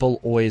people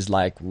always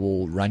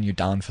will run you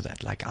down for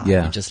that. Like,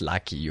 you're just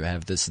lucky you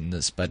have this and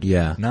this. But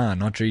nah,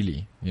 not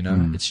really.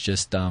 It's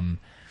just,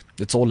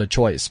 it's all a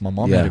choice. My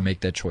mom had to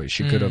make that choice.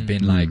 She could have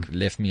been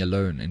left me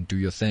alone and do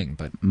your thing.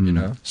 But,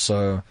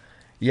 so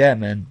yeah,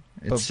 man,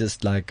 it's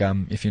just like,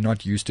 if you're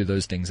not used to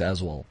those things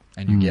as well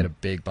and you get a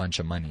big bunch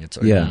of money, it's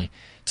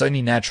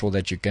only natural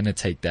that you're going to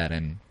take that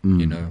and,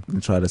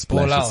 and try to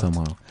splash it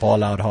somehow.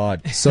 Fall out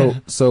hard. So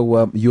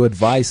your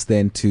advice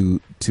then to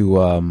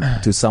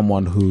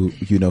someone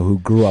who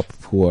grew up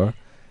poor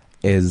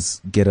is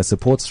get a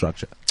support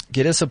structure.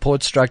 Get a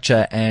support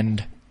structure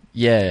and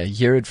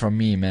hear it from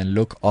me, man.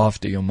 Look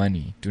after your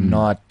money. Do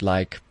not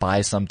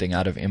buy something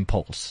out of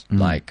impulse,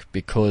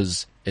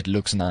 because it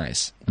looks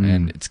nice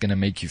and it's going to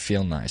make you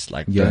feel nice.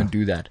 Don't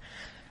do that.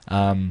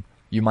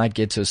 You might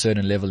get to a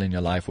certain level in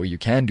your life where you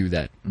can do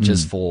that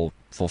just for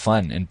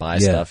fun and buy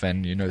stuff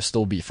and,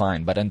 still be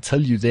fine. But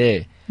until you're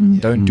there,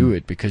 don't do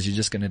it because you're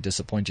just going to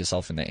disappoint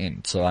yourself in the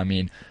end. So,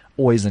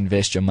 always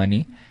invest your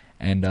money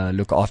and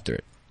look after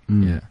it.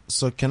 Yeah.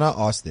 So can I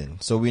ask then?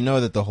 So we know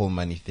that the whole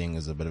money thing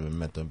is a bit of a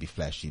myth. Don't be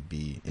flashy,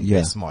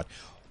 invest smart.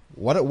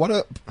 What are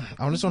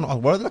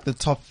the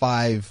top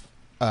 5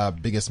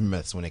 biggest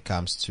myths when it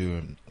comes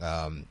to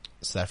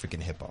South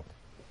African hip hop?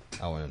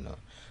 I want to know.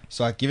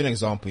 So I'll give you an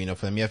example,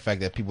 for the mere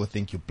fact that people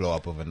think you blow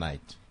up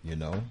overnight, we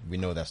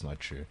know that's not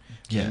true.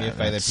 For the mere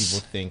fact that people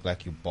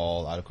think you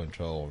ball out of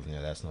control,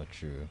 that's not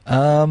true.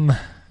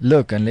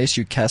 Look, unless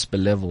you Casper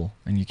level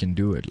and you can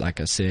do it, like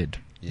I said,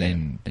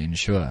 then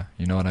sure,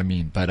 you know what I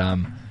mean? But,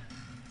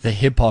 the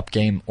hip hop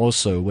game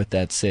also, with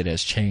that said,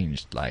 has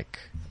changed,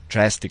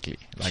 drastically.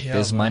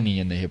 There's money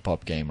in the hip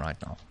hop game right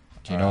now.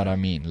 Do you know what I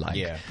mean?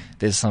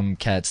 There's some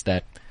cats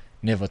that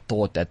never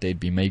thought that they'd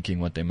be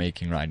making what they're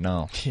making right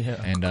now. Yeah.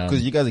 And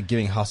because you guys are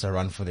giving house a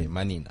run for their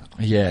money now.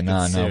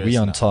 Yeah, we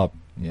on top.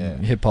 Yeah.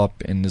 Hip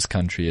hop in this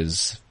country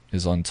is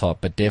on top,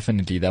 but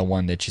definitely that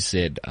one that you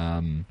said,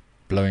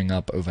 blowing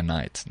up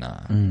overnight.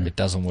 It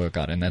doesn't work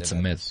out, and that's a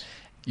myth.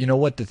 You know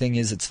what the thing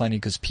is? It's funny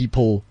because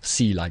people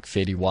see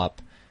Fetty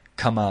Wap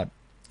come out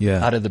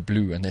out of the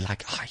blue, and they're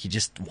like, he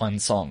just one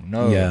song.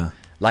 No,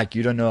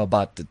 you don't know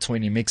about the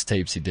 20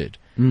 mixtapes he did.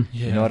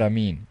 You know what I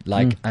mean?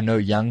 I know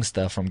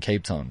Youngster from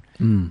Cape Town,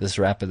 this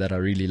rapper that I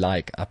really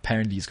like.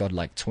 Apparently he's got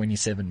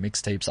 27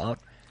 mixtapes out.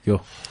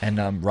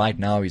 And right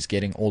now he's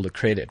getting all the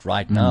credit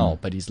right now,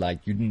 but he's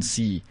you didn't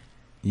see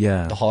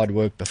the hard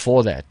work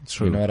before that.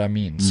 True. You know what I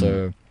mean?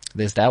 So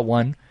there's that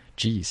one.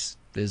 Jeez,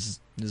 there's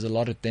a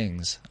lot of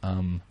things.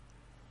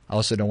 I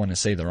also don't want to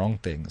say the wrong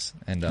things.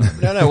 And no,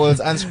 well, it's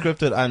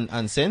unscripted and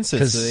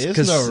uncensored, so there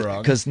is no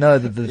wrong. Because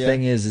the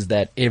thing is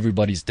that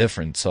everybody's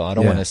different. So I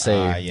don't want to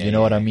say, you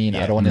know what I mean?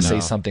 I don't want to say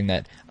something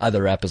that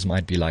other rappers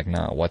might be like,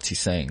 nah, what's he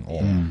saying?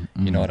 Or,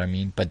 you know what I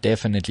mean? But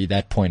definitely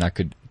that point I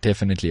could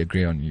definitely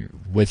agree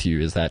with you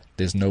is that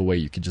there's no way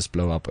you can just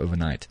blow up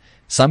overnight.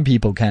 Some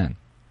people can.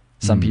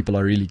 Some people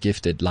are really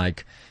gifted,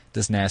 like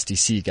this Nasty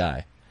C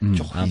guy.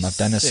 I've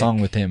done a song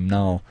with him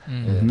now,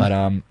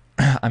 but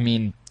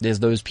there's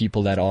those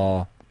people that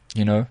are,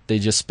 they're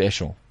just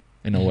special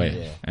in a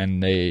way,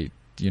 and they,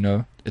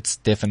 it's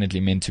definitely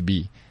meant to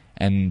be.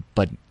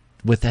 But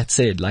with that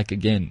said,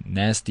 again,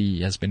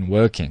 Nasty has been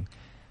working,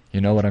 you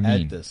know what I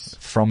mean,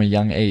 from a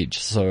young age.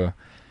 So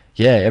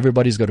yeah,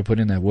 everybody's got to put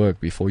in their work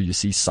before you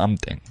see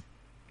something.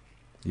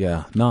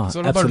 Yeah, no, it's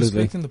all absolutely. about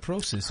respecting the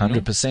process.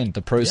 100%.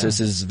 The process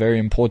is very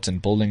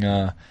important. Building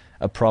a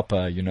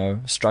proper,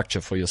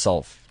 structure for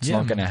yourself. It's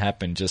not going to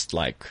happen just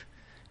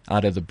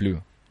out of the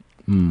blue.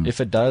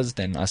 If it does,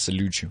 then I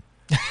salute you.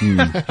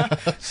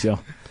 Sure.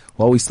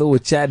 Well, we're still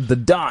with Chad the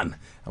Don,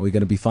 and we're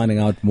going to be finding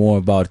out more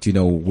about,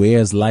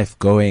 where's life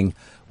going?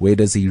 Where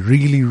does he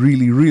really,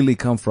 really, really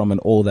come from, and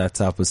all that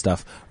type of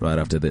stuff right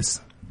after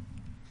this.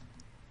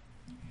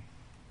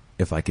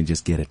 If I can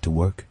just get it to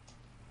work.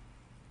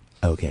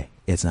 okay,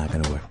 it's not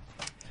going to work.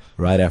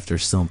 Right after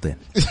something.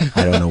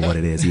 I don't know what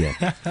it is yet.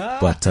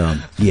 But,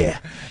 yeah.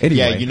 Anyway.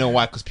 Yeah, you know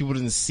why? Because people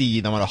didn't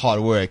see the amount of hard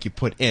work you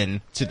put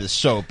in to the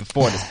show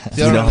before this.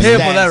 They don't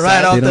understand, for that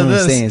right after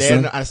this. They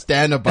don't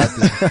understand about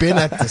this. Been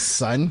at the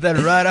sun.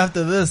 Then right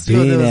after this.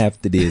 Been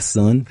after this,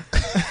 son.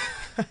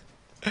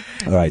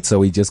 All right, so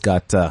we just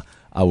got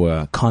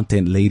our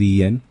content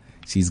lady in.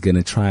 She's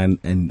gonna try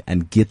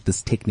and get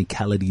this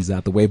technicalities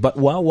out the way. But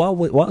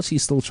while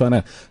she's still trying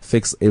to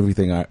fix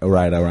everything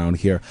right around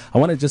here, I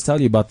want to just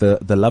tell you about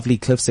the lovely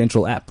Cliff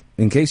Central app.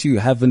 In case you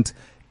haven't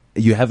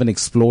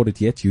explored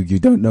it yet, you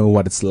don't know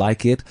what it's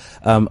like yet.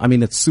 I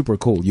mean, it's super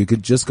cool. You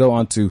could just go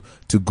on to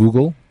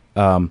Google,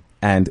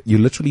 and you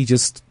literally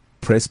just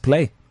press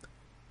play.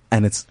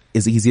 And it's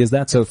as easy as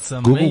that. So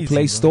Google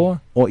Play Store,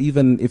 or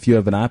even if you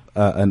have an app,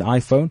 an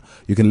iPhone,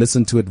 you can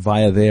listen to it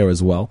via there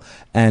as well.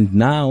 And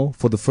now,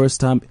 for the first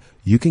time,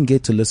 you can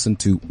get to listen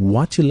to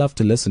what you love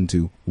to listen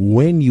to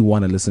when you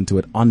want to listen to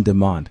it on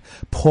demand.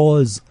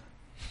 Pause,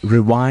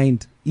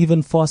 rewind,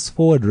 even fast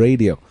forward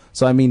radio.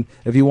 So, I mean,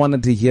 if you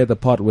wanted to hear the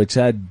part where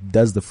Chad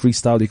does the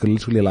freestyle, you could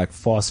literally like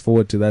fast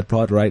forward to that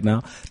part right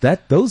now.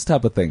 Those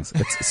type of things.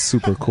 It's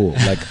super cool.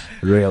 Like,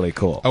 really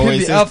cool. Oh,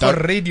 wait, the app for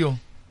radio.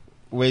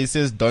 Where it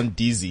says Don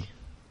Deezy.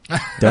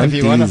 If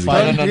you want to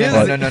find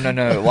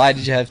No. Why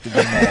did you have to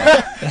bring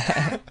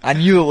that up? I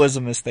knew it was a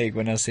mistake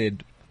when I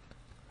said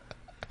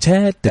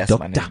Chad the that's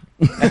Doctor. My name.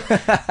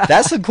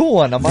 That's a cool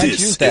one. I might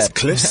use that.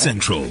 This is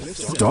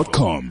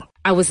CliffCentral.com.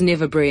 I was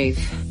never brave.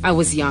 I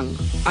was young,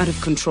 out of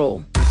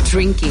control,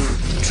 drinking,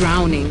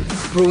 drowning,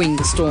 brewing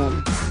the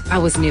storm. I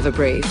was never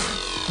brave.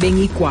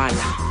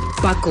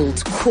 Bengikwala,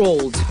 buckled,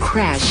 crawled,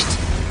 crashed.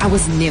 I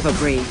was never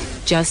brave.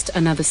 Just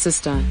another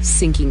sister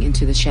sinking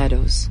into the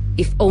shadows.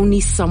 If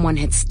only someone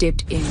had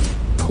stepped in,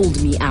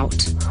 pulled me out.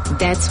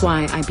 That's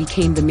why I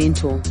became the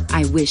mentor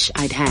I wish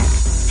I'd had.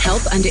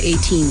 Help under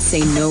 18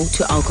 say no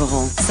to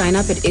alcohol. Sign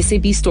up at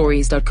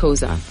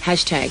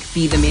sabstories.coza. #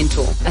 Be the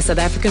Mentor, a South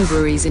African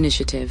breweries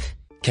initiative.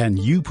 Can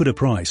you put a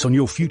price on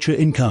your future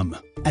income?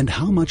 And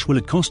how much will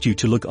it cost you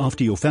to look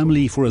after your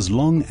family for as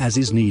long as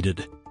is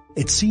needed?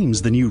 It seems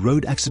the new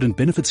Road Accident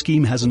Benefit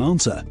Scheme has an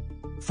answer.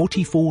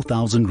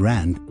 44,000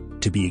 Rand.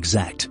 To be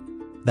exact.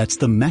 That's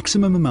the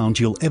maximum amount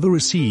you'll ever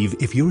receive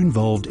if you're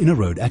involved in a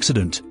road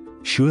accident.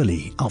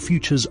 Surely our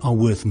futures are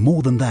worth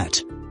more than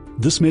that.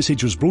 This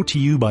message was brought to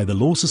you by the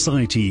Law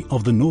Society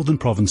of the Northern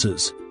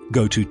Provinces.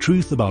 Go to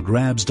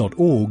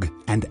truthaboutrabs.org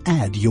and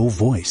add your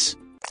voice.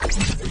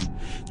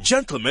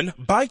 Gentlemen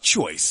by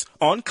choice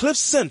on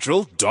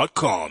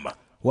CliffCentral.com.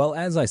 Well,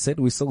 as I said,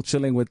 we're still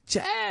chilling with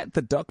Chad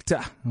the Doctor,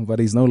 but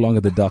he's no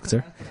longer the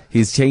Doctor.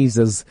 He's changed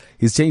his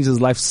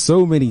life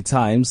so many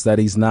times that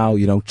he's now,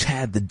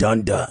 Chad the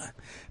Dun-Dun.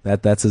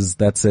 That's his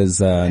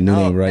new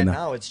name right now.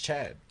 Now it's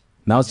Chad.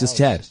 Now it's just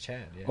Chad.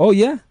 Yeah. Oh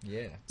yeah?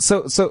 Yeah.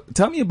 So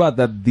tell me about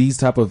these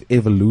type of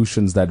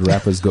evolutions that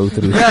rappers go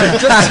through.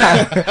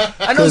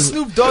 I know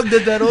Snoop Dogg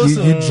did that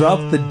also. You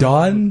dropped the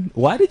Don.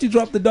 Why did you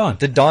drop the Don?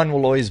 The Don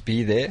will always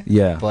be there.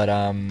 Yeah.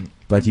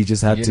 But you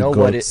just had to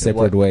go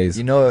separate ways.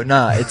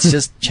 It's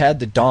just Chad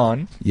the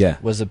Don yeah.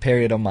 was a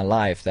period of my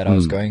life that I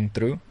was going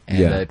through, and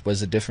it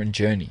was a different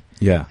journey.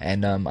 Yeah.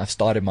 And I've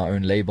started my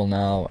own label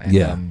now,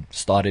 and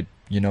started,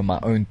 my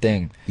own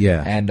thing.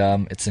 Yeah. And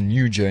it's a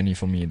new journey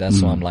for me. That's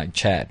why I'm like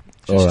Chad.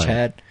 Just right.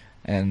 Chad,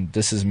 and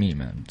this is me,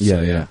 man. So,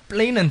 yeah.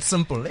 Plain and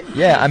simple, eh?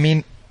 Yeah, I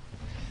mean,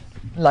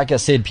 like I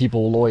said,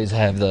 people will always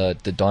have the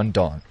Don,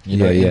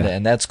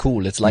 and that's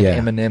cool. It's like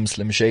Eminem,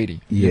 Slim Shady.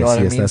 You know what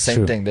I mean?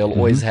 Same thing. They'll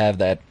always have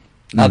that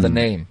other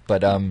name,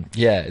 but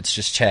it's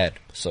just Chad.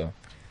 So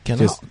can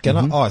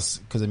I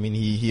ask? Because I mean,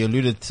 he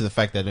alluded to the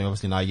fact that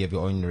obviously now you have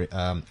your own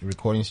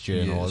recording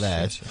studio and all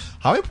that. Yes.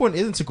 How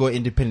important is it to go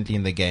independently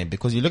in the game?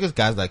 Because you look at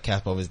guys like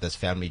Casper, obviously there's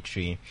Family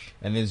Tree,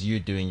 and there's you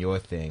doing your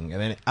thing, and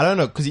then I don't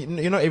know, because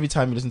every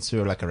time you listen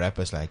to like a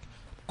rapper, it's like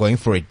going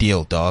for a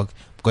deal, dog.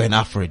 Going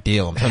out for a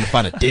deal. I'm trying to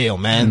find a deal,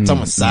 man.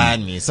 Someone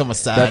sign me.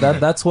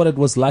 That's what it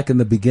was like in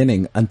the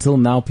beginning, until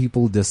now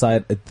people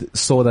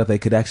saw that they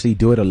could actually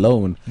do it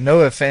alone. No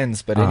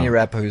offense, but any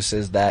rapper who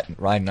says that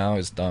right now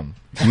is dumb.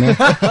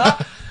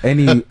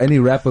 any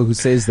rapper who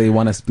says they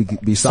want to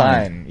be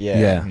signed.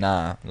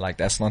 Nah, like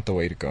that's not the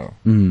way to go.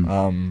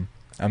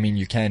 I mean,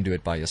 you can do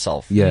it by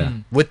yourself. Yeah.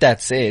 With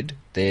that said,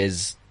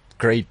 there's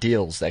great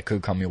deals that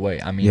could come your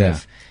way. I mean,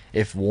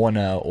 if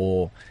Warner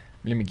or...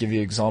 Let me give you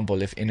an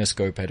example. If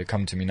Interscope had to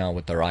come to me now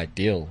with the right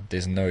deal,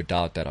 there's no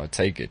doubt that I'd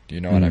take it. You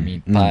know what I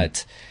mean?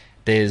 But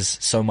there's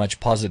so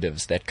much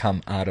positives that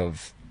come out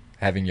of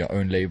having your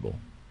own label.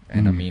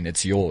 And I mean,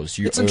 it's yours.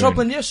 It's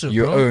entrepreneurship,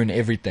 You bro. own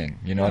everything.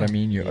 You know what I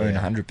mean? You own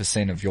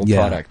 100% of your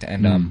product.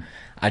 And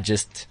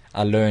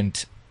I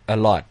learned a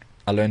lot.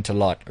 I learned a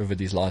lot over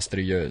these last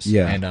 3 years.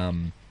 Yeah. And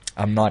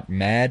I'm not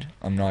mad.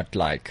 I'm not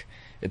like...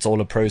 It's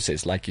all a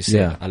process, like you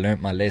said. I learned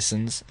my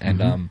lessons,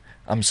 and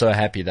I'm so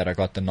happy that I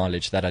got the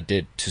knowledge that I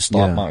did to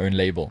start my own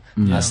label.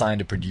 I signed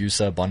a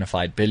producer,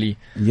 Bonafide Billy.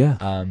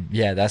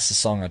 That's the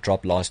song I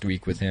dropped last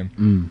week with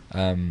him.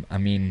 I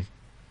mean,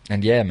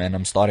 and man,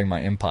 I'm starting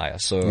my empire.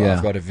 So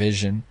I've got a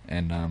vision,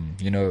 and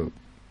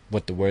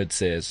what the word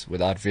says,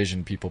 without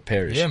vision, people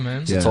perish. Yeah,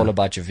 man. So it's all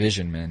about your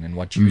vision, man, and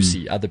what you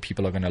see. Other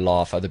people are going to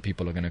laugh, other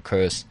people are going to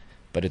curse,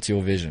 but it's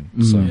your vision.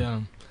 So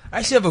yeah. I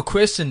actually have a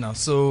question now.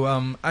 So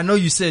I know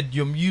you said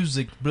your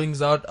music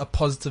brings out a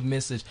positive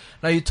message.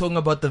 Now you're talking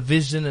about the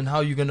vision and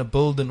how you're going to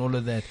build and all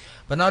of that.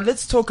 But now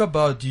let's talk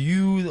about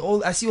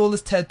you. I see all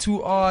this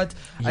tattoo art.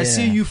 Yeah. I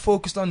see you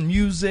focused on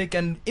music.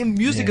 And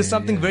music is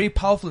something very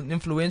powerful and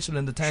influential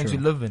in the times we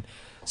live in.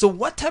 So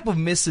what type of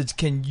message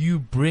can you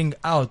bring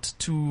out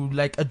to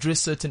like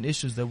address certain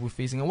issues that we're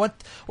facing? And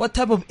what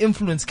type of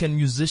influence can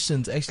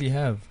musicians actually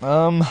have?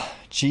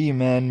 Gee,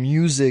 man,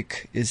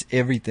 music is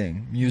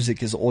everything.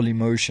 Music is all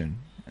emotion.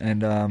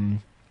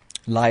 And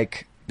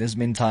like there's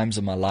been times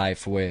in my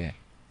life where,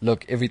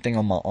 look, everything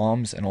on my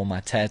arms and all my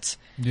tats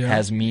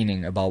has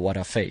meaning about what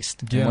I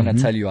faced. Yeah. And when I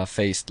tell you I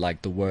faced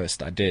like the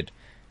worst, I did.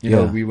 You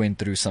know, we went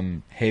through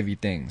some heavy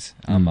things.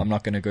 I'm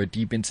not going to go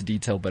deep into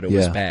detail, but it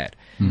was bad.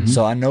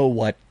 So I know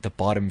what the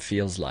bottom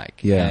feels like.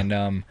 Yeah.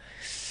 And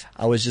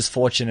I was just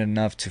fortunate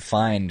enough to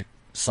find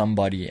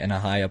somebody in a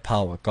higher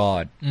power,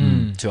 God,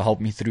 to help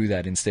me through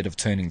that instead of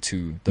turning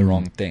to the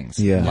wrong things,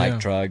 like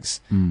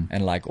drugs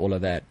and like all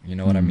of that. You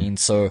know what I mean?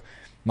 So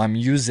my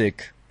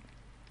music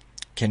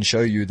can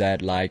show you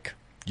that like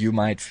you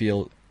might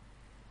feel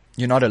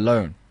you're not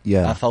alone.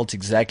 Yeah. I felt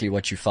exactly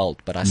what you felt,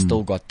 but I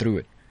still got through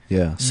it.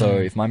 Yeah. So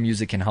if my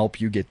music can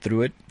help you get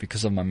through it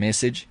because of my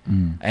message,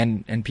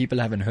 and people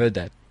haven't heard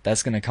that,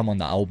 that's gonna come on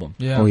the album.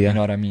 Yeah. Oh, yeah. You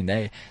know what I mean?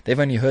 They've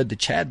only heard the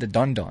Chad, the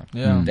Don Don.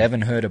 Yeah. They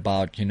haven't heard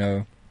about, you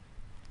know,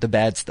 the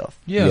bad stuff.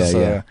 Yeah.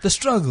 So, the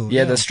struggle.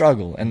 Yeah, the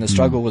struggle. And the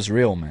struggle was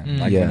real, man.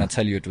 Like when I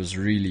tell you it was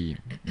really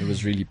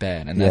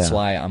bad. And that's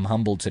why I'm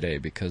humble today,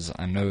 because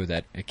I know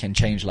that it can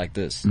change like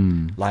this.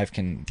 Life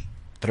can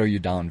throw you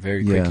down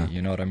very quickly.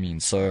 You know what I mean?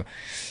 So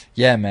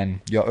yeah,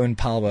 man, your own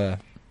power.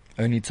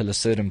 Only till a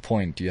certain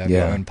point do you have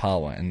your own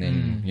power, and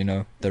then you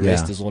know the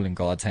rest is all in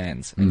God's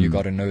hands, and you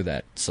got to know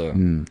that. So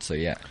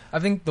yeah. I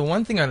think the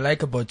one thing I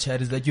like about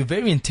Chad is that you're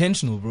very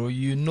intentional, bro.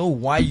 You know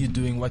why you're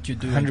doing what you're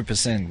doing.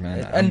 100%,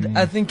 man. And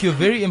I think you're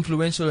very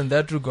influential in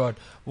that regard.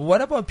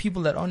 What about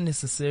people that aren't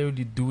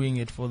necessarily doing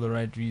it for the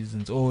right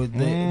reasons, or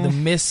the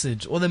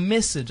message, or the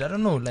message? I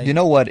don't know. Like, you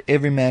know what?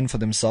 Every man for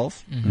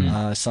themselves.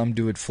 Some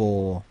do it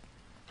for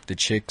the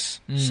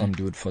chicks, some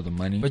do it for the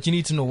money, but you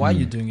need to know why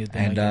you're doing it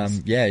then,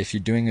 and if you're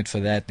doing it for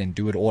that, then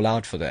do it all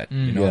out for that.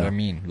 You know what I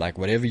mean? Like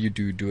whatever you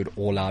do it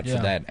all out for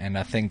that. And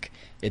I think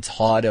it's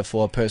harder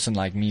for a person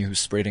like me who's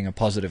spreading a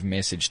positive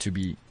message to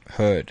be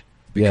heard,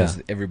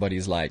 because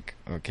everybody's like,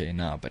 okay,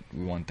 but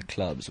we want the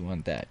clubs, we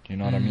want that, you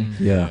know what I mean?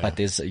 But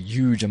there's a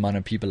huge amount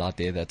of people out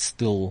there that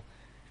still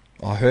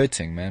are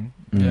hurting, man,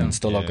 and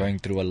still are going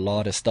through a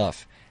lot of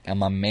stuff. And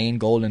my main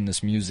goal in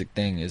this music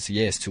thing is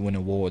to win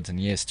awards, and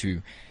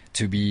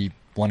to be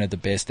one of the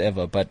best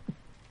ever. But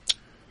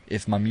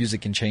if my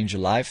music can change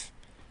your life,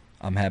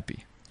 I'm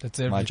happy. That's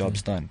everything. My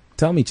job's done.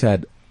 Tell me,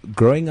 Chad,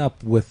 growing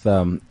up with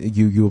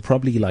you were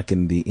probably like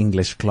in the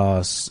English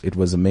class, it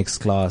was a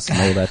mixed class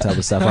and all that type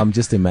of stuff. I'm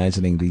just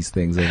imagining these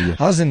things over here.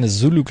 I was in the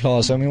Zulu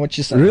class. I mean, what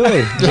you say? Really?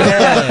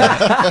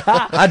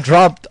 Yeah. I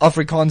dropped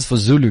Afrikaans for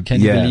Zulu.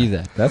 Can you believe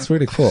that? That's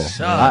really cool.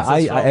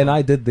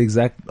 I did the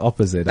exact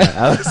opposite.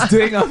 I was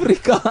doing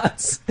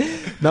Afrikaans.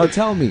 Now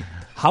tell me,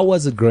 how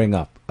was it growing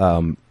up?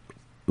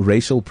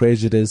 Racial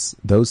prejudice,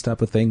 those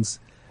type of things.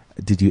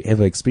 Did you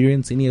ever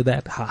experience any of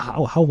that?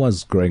 How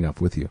was growing up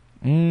with you?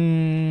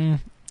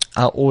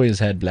 I always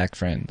had black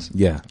friends.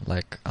 Yeah.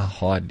 Like, I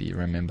hardly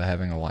remember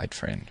having a white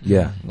friend.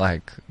 Yeah.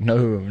 Like,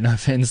 no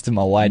offense to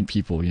my white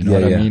people, you know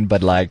what I mean?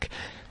 But like,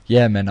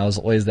 yeah, man, I was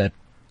always that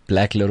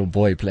black little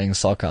boy playing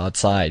soccer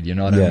outside, you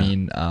know what I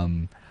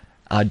mean?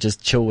 I'd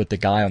just chill with the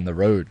guy on the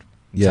road.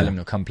 Tell him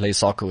to come play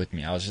soccer with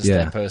me. I was just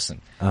that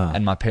person.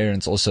 And my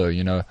parents also,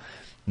 you know,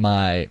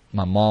 my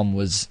mom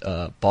was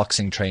a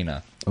boxing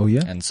trainer. Oh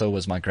yeah. And so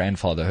was my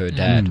grandfather, her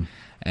dad.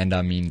 And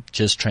I mean,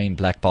 just trained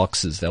black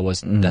boxers.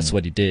 That's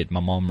what he did. My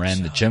mom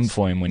ran the gym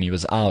for him when he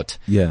was out.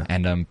 Yeah.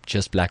 And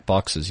just black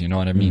boxers, you know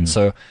what I mean?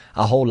 So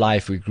our whole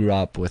life we grew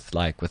up with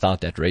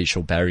without that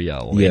racial barrier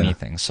or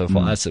anything. So for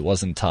us it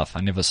wasn't tough.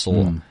 I never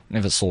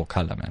saw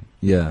color, man.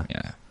 Yeah.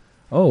 Yeah.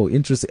 Oh,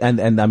 interesting.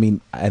 And I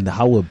mean, and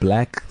how are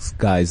black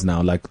guys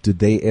now? Like, did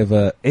they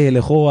ever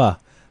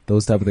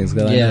those type of things?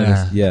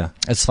 Yeah.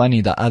 It's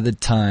funny, the other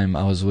time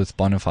I was with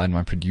Bonafide,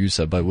 my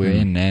producer, but we're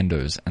in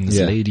Nando's, and this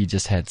lady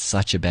just had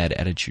such a bad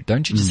attitude.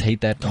 Don't you just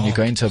hate that when you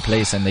go into a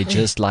place and they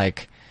just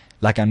like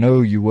I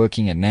know you're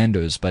working at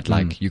Nando's, but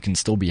like you can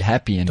still be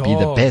happy and be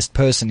the best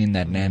person in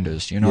that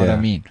Nando's, you know what I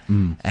mean?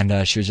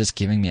 And she was just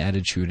giving me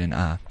attitude, and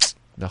and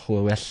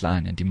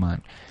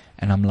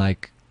I'm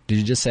like, did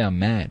you just say I'm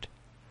mad?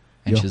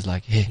 And she's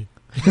like, hey,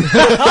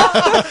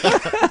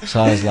 So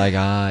I was like,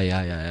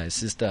 yeah,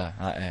 sister,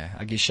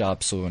 I get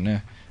sharp, so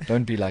no,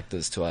 don't be like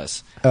this to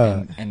us.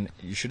 And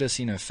you should have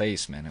seen her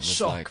face, man. It was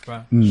shock, like,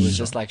 bro. it was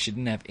just like she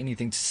didn't have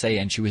anything to say,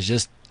 and she was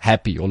just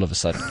happy all of a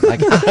sudden,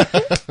 like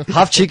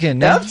half chicken,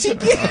 no?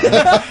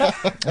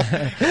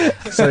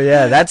 So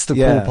yeah, that's the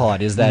cool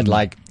part, is that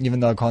like, even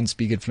though I can't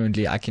speak it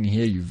fluently, I can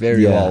hear you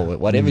very well.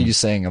 Whatever you're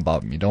saying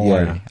about me, don't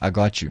worry, I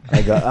got you.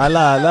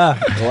 Allah,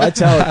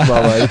 watch out,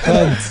 Baba. You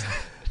can't.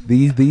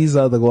 These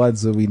are the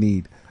ones that we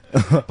need.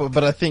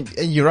 but I think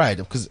you're right,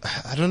 because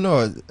I don't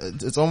know,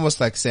 it's almost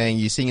like saying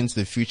you're seeing into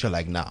the future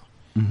like now,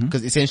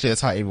 because essentially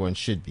that's how everyone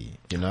should be,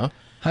 you know.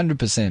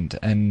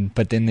 100%.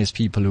 But then there's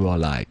people who are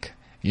like,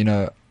 you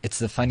know, it's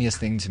the funniest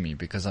thing to me,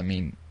 because I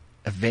mean,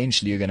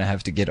 eventually you're gonna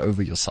have to get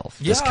over yourself.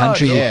 This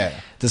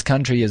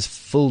country is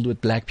filled with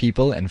black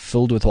people and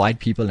filled with white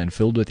people and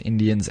filled with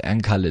Indians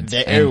and coloreds.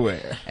 They're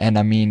everywhere. And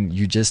I mean,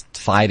 you're just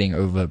fighting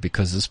over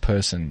because this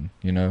person,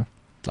 you know,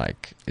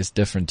 like, is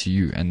different to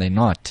you, and they're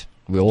not.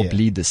 We all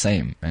bleed the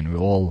same, and we're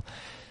all.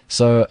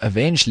 So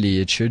eventually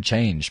it should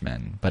change,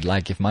 man. But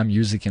like, if my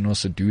music can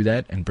also do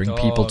that and bring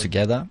people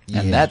together,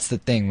 and that's the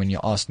thing when you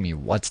ask me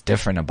what's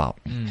different about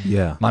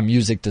me. My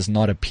music does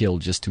not appeal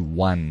just to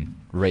one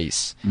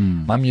race.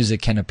 My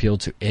music can appeal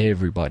to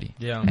everybody.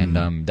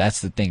 And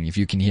that's the thing. If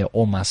you can hear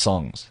all my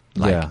songs,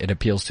 like, it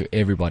appeals to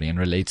everybody and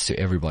relates to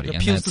everybody. It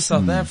appeals to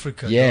South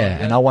Africa.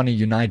 And I want to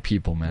unite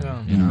people,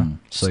 man. You know.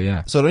 So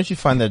yeah. So don't you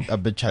find that a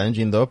bit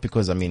challenging though?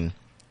 Because I mean,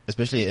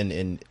 especially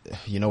in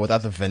you know,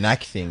 without the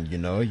Vanak thing, you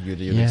know,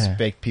 you'd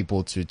expect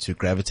people to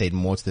gravitate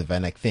more to the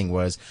Vanak thing,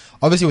 whereas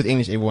obviously with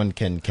English everyone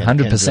can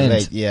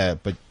 100%. relate.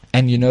 But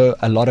and you know,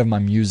 a lot of my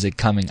music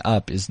coming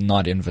up is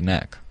not in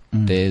Vanak.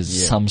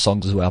 There's some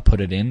songs where I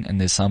put it in, and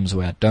there's some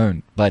where I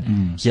don't. But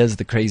here's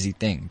the crazy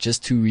thing: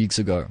 just 2 weeks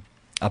ago,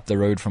 up the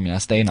road from me, I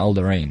stay in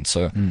Alderaan,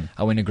 so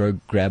I went to go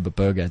grab a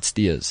burger at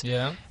Steers.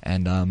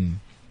 And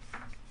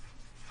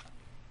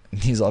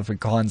these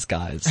Afrikaans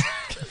guys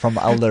from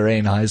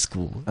Alderaan High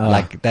School,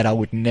 like, that I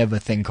would never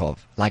think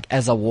of. Like,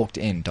 as I walked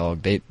in,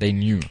 dog, they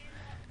knew.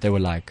 They were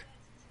like,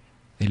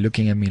 they're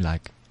looking at me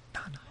like,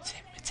 no, it's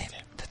him,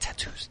 the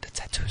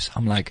tattoos.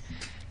 I'm like,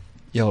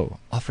 yo,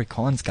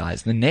 Afrikaans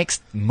guys. The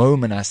next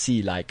moment I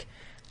see like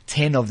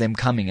 10 of them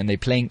coming, and they're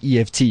playing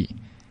EFT.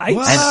 And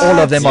all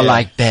of them are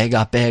like,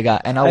 beggar.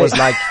 And I was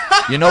like,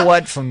 you know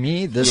what? For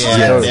me, this is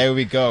dope. There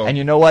we go. And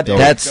you know what?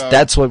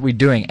 That's what we're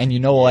doing. And you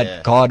know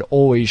what? God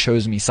always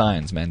shows me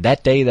signs, man.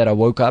 That day that I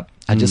woke up,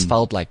 I just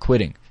felt like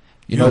quitting.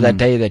 You know, that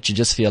day that you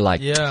just feel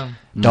like,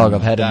 dog,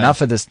 I've had enough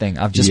of this thing.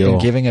 I've just been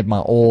giving it my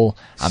all.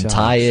 I'm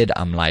tired.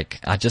 I'm like,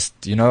 I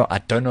just, you know, I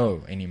don't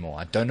know anymore.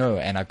 I don't know.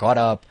 And I got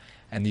up,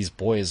 and these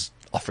boys,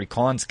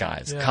 Afrikaans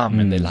guys, come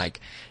and they're like,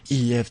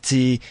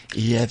 EFT.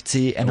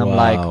 And I'm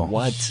like,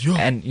 what?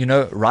 And you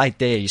know, right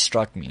there he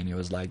struck me, and he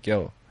was like,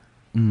 yo,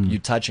 you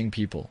touching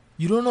people.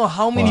 You don't know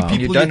how many people.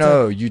 And you don't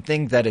know. You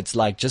think that it's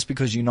like, just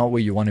because you're not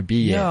where you want to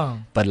be yet,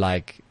 but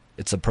like,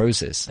 it's a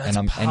process.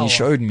 And he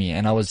showed me,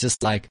 and I was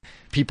just like,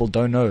 people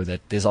don't know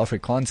that there's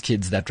Afrikaans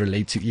kids that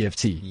relate to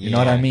EFT. You know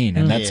what I mean?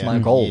 And that's my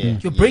goal.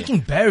 You're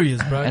breaking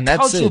barriers, bro. And that's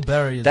cultural it.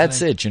 barriers.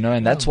 That's it, you know,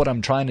 and that's what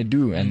I'm trying to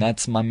do. And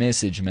that's my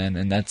message, man.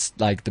 And that's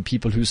like the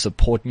people who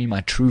support me,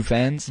 my true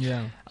fans.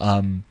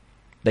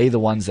 They're the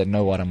ones that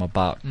know what I'm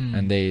about,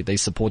 and they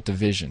support the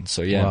vision.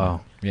 So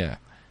yeah.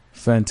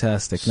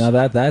 Fantastic. Now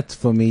that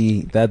for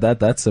me,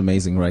 that's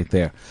amazing right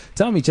there.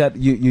 Tell me, Chad,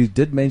 you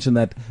did mention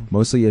that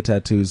most of your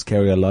tattoos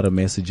carry a lot of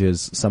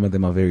messages. Some of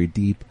them are very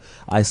deep.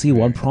 I see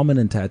one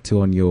prominent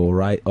tattoo on your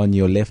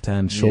left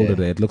hand shoulder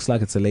there. It looks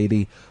like it's a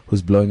lady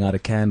who's blowing out a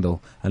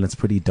candle, and it's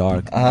pretty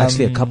dark.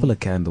 Actually, a couple of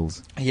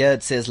candles. Yeah,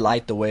 it says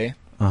light the way.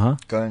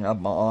 Going up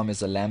my arm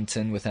is a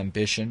lambton with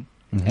ambition,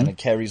 and it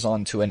carries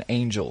on to an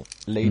angel,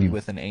 lady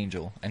with an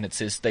angel, and it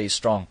says stay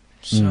strong.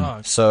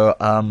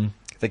 So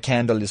the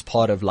candle is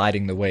part of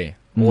lighting the way,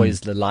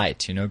 always the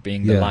light, you know,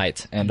 being the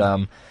light. And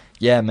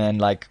man,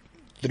 like,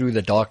 through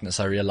the darkness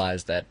I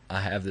realized that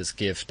I have this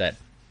gift that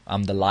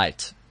I'm the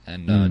light,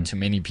 and to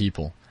many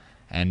people.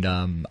 And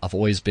I've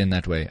always been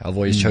that way. I've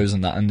always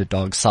chosen the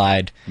underdog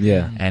side.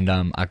 And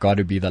I got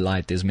to be the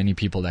light. There's many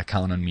people that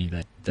count on me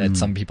that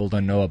some people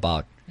don't know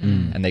about,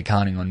 and they're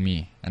counting on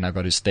me, and I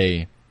got to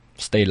stay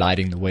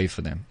lighting the way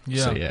for them.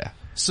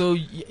 So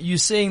you're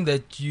saying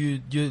that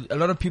you a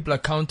lot of people are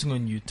counting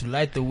on you to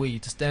light the way,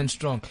 to stand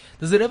strong.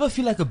 Does it ever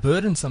feel like a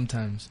burden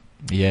sometimes?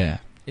 Yeah.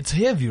 It's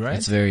heavy, right?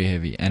 It's very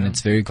heavy, and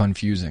it's very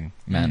confusing,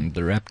 man.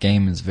 The rap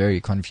game is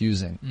very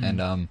confusing,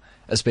 and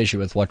especially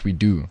with what we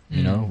do,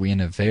 you know, we're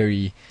in a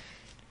very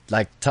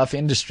like tough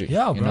industry, you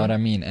know what I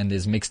mean? And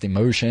there's mixed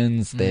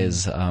emotions,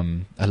 there's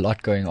a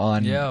lot going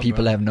on.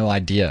 People have no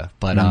idea,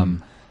 but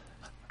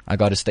I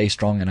got to stay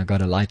strong, and I got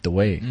to light the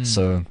way.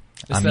 So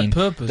it's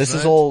purpose,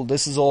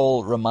 this is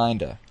all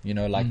reminder, you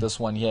know, like this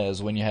one here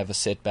is when you have a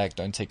setback,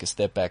 don't take a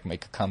step back,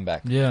 make a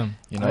comeback. You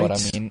know what I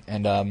mean?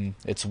 And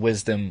it's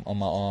wisdom on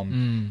my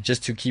arm,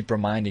 just to keep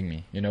reminding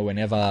me, you know,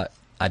 whenever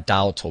I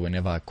doubt or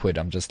whenever I quit,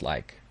 I'm just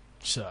like,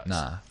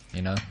 nah,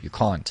 you know, you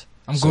can't.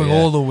 I'm going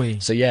all the way.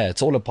 So yeah,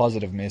 it's all a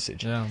positive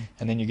message. Yeah.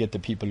 And then you get the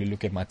people who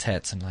look at my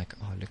tats and like,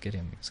 oh, look at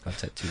him, he's got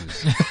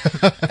tattoos.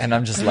 And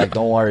I'm just like,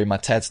 don't worry, my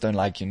tats don't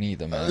like you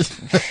neither, man.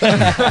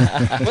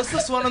 What's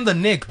this one on the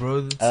neck,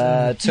 bro?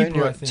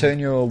 Turn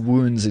your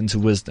wounds into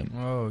wisdom.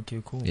 Oh,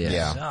 okay, cool.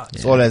 Yeah.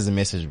 It's all as a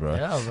message, bro.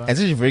 Yeah, bro. And it's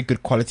actually very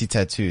good quality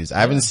tattoos. I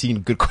haven't seen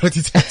good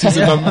quality tattoos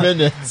in a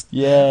minute.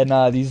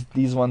 Yeah,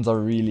 these ones are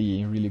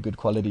really, really good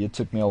quality. It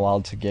took me a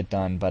while to get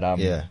done, but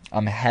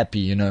I'm happy,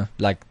 you know,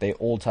 like they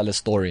all tell a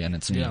story and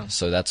it's me. Yeah.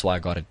 So that's why I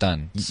got it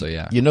done. So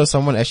yeah. You know,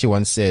 someone actually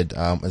once said,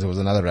 as it was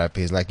another rapper,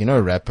 he's like, you know,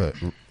 a rapper,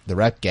 the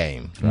rap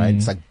game, right?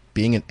 It's like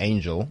being an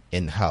angel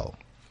in hell.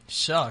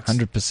 Shucks.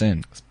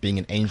 100%. It's being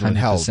an angel in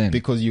hell 100%.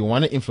 because you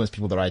want to influence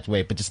people the right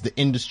way, but just the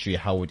industry,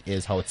 how it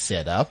is, how it's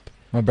set up.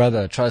 My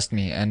brother, trust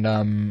me.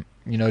 And,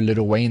 you know,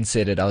 Lil Wayne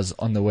said it. I was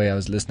on the way, I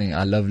was listening.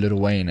 I love Lil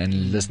Wayne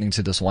and listening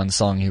to this one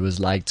song. He was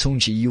like,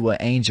 Tunchi, you were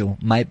angel.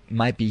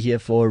 Might be here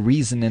for a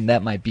reason and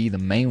that might be the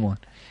main one.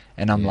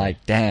 And I'm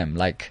like, damn,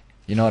 like,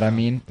 you know what I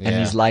mean? And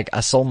he's like,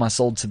 I sold my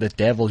soul to the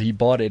devil. He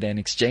bought it and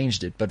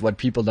exchanged it. But what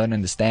people don't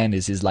understand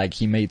is like,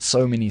 he made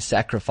so many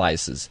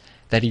sacrifices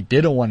that he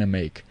didn't want to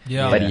make,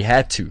 but he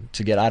had to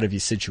get out of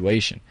his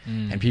situation.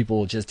 And people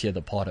will just hear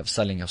the part of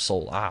selling your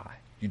soul.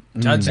 You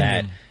done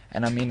that.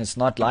 And I mean, it's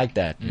not like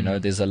that. You know,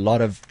 there's a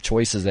lot of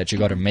choices that you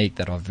got to make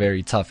that are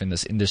very tough in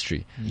this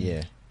industry.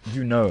 Yeah.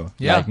 You know,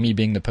 like me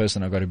being the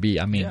person I got to be.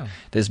 I mean,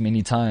 there's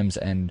many times,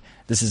 and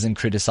this isn't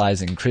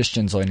criticizing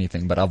Christians or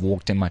anything, but I've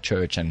walked in my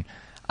church and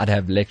I'd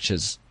have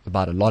lectures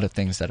about a lot of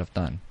things that I've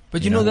done.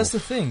 But you know, that's the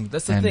thing.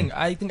 That's the thing.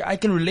 I think I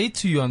can relate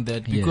to you on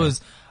that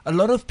because a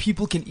lot of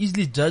people can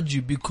easily judge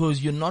you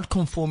because you're not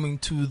conforming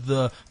to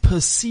the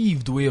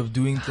perceived way of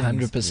doing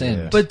things. 100%.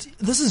 Yeah. But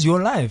this is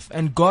your life,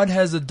 and God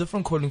has a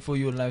different calling for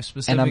your life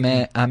specifically.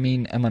 And I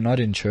mean, am I not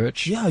in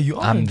church? Yeah, you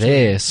are. I'm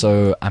there,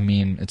 so I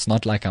mean, it's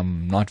not like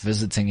I'm not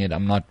visiting it.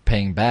 I'm not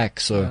paying back.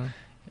 So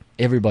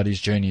everybody's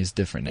journey is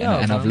different,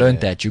 and I've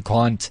learned that you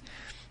can't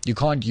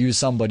use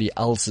somebody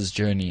else's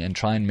journey and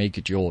try and make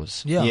it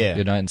yours. Yeah.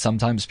 You know, and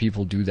sometimes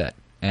people do that.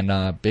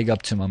 And big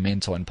up to my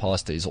mentor and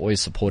pastor. He's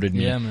always supported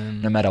me. Yeah,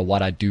 man. No matter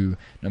what I do,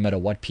 no matter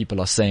what people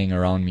are saying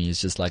around me,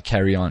 it's just like,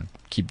 carry on.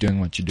 Keep doing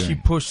what you're doing.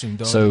 Keep pushing,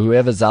 dog. So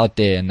whoever's out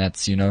there and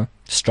that's, you know,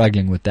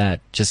 struggling with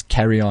that, just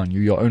carry on.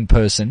 You're your own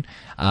person.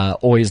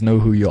 Always know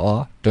who you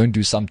are. Don't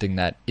do something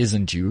that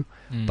isn't you.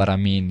 But I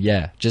mean,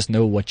 just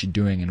know what you're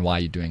doing and why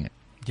you're doing it.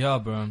 Yeah,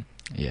 bro.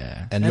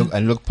 Yeah.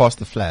 And look past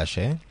the flash,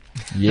 eh?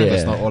 Yeah.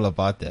 It's not all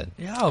about that.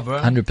 Yeah, bro.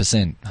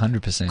 100%.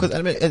 Because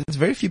I mean, it's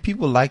very few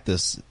people like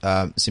this,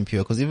 Simpio.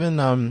 Because even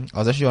I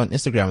was actually on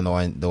Instagram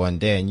the one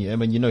day, and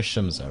you know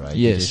Shimza, right?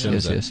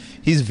 Yes.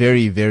 He's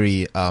very,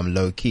 very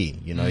low key.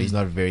 You know, he's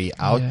not very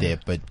out there.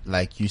 But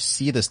like, you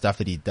see the stuff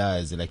that he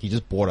does. Like, he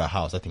just bought a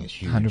house. I think it's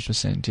huge.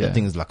 100%. Yeah. That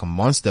thing is like a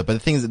monster. But the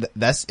thing is,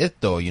 that's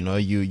it though. You know,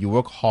 you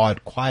work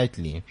hard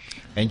quietly,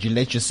 and you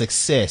let your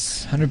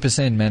success.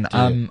 100%, man.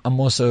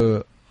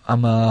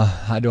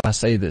 How do I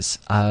say this?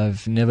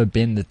 I've never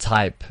been the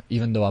type,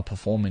 even though I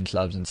perform in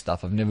clubs and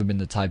stuff, I've never been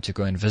the type to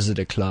go and visit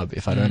a club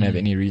if I don't have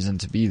any reason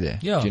to be there.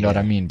 Yeah. Do you know what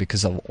I mean?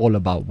 Because I'm all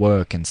about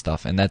work and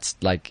stuff. And that's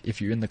like, if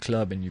you're in the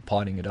club and you're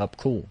partying it up,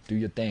 cool, do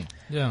your thing.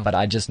 Yeah. But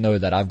I just know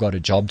that I've got a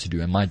job to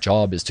do, and my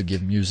job is to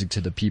give music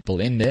to the people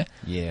in there.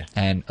 Yeah.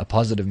 And a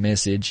positive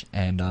message.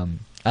 And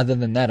other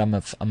than that, I'm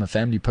a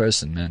family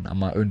person, man. I'm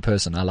my own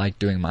person. I like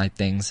doing my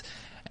things.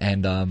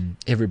 And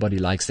everybody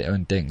likes their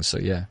own things, so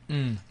yeah.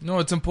 No,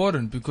 it's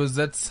important because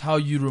that's how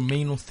you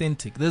remain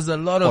authentic. There's a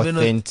lot of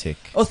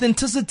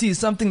authenticity is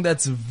something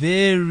that's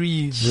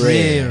very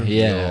rare.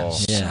 Yeah.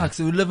 Shucks,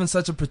 we live in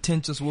such a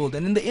pretentious world,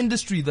 and in the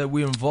industry that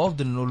we're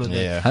involved in and all of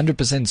that.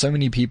 100%. So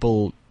many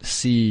people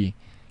see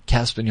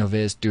Casper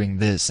Nyovest doing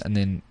this, and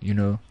then, you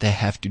know, they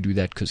have to do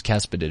that because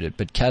Casper did it.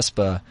 But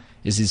Casper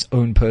is his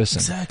own person.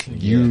 Exactly.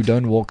 You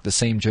don't walk the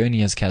same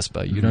journey as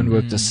Casper. You don't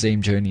work the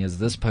same journey as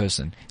this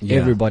person. Yeah.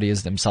 Everybody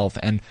is themselves.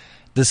 And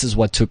this is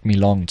what took me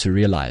long to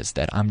realize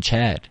that I'm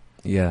Chad.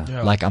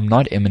 Yeah. Like, I'm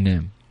not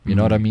Eminem. You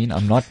know what I mean?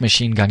 I'm not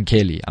Machine Gun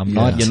Kelly.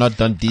 You're not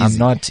Don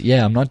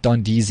Deezy. I'm not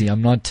Don Deezy.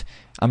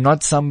 I'm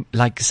not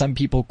some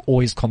people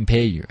always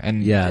compare you.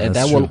 And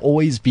that will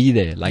always be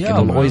there. Like,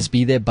 it'll always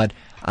be there. But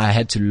I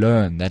had to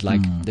learn that,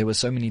 like, there were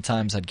so many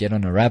times I'd get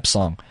on a rap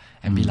song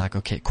and be like,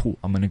 okay, cool,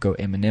 I'm gonna go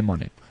Eminem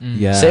on it.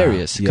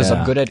 Serious, because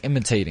I'm good at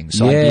imitating.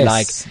 So I'd be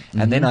like,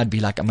 and then I'd be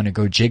like, I'm gonna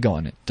go Jigga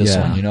on it. This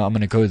one, you know, I'm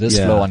gonna go this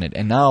flow on it.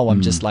 And now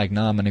I'm just like,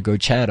 nah, I'm gonna go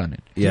Chad on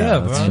it.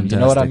 Bro. You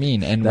know what I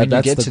mean? And when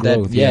you get to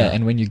that,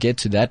 and when you get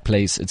to that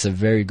place, it's a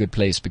very good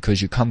place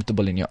because you're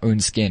comfortable in your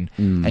own skin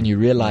and you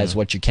realize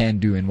what you can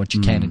do and what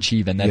you can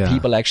achieve, and that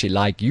people actually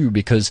like you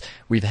because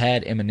we've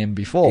had Eminem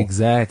before.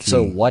 Exactly.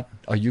 So what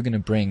are you gonna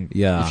bring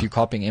if you're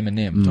copying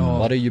Eminem?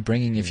 What are you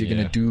bringing if you're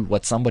gonna do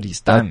what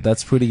somebody's done?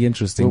 That's pretty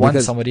interesting. We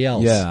want somebody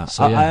else. Yeah.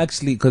 So, I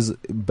actually, because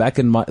back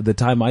in the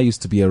time I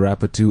used to be a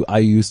rapper too, I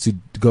used to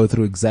go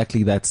through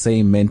exactly that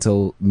same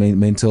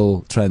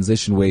mental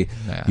transition where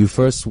you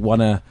first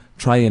want to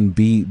try and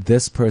be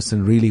this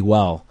person really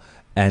well.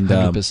 And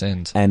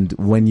 100%. And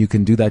when you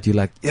can do that, you're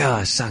like,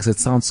 yeah, shucks, it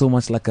sounds so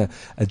much like a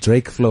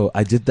Drake flow.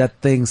 I did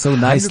that thing so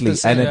nicely.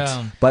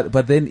 And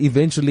but then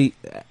eventually,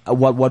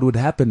 what would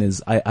happen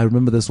is, I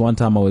remember this one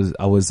time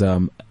I was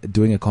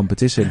doing a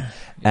competition,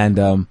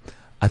 and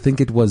I think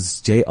it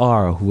was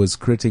JR who was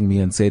critiquing me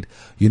and said,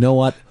 you know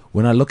what?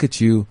 When I look at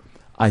you,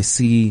 I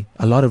see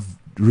a lot of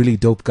really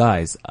dope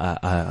guys.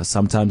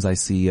 Sometimes I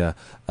see a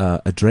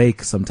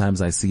Drake.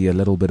 Sometimes I see a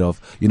little bit of,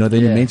 then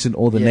you mentioned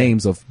all the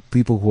names of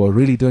people who are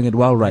really doing it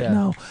well right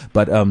now.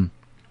 But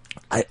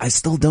I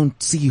still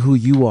don't see who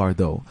you are,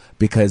 though,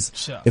 because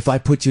if I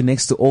put you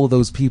next to all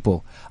those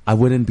people, I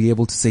wouldn't be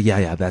able to say,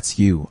 yeah, that's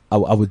you.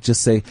 I would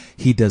just say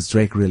he does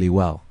Drake really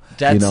well.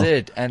 That's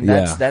it. And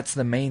that's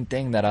the main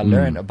thing that I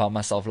learned about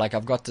myself. Like,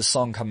 I've got this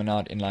song coming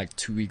out in like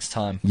 2 weeks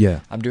time. Yeah.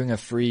 I'm doing a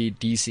free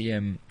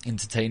DCM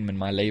Entertainment,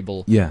 my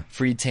label. Yeah.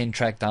 Free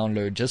 10-track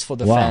download just for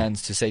the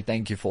fans to say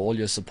thank you for all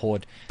your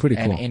support. Pretty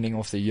and cool. ending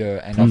off the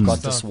year. And I've got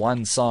this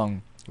one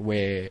song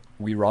where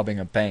we're robbing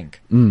a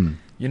bank.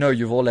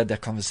 You've all had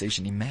that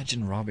conversation.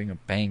 Imagine robbing a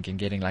bank and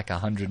getting like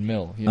 100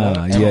 mil,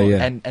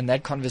 And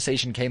that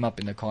conversation came up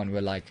in the car, and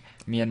we're like,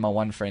 me and my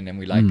one friend, and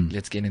we're like,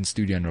 let's get in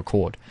studio and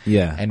record.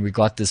 Yeah. And we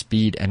got this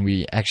beat, and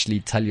we actually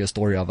tell you a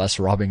story of us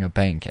robbing a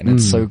bank. And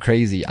it's so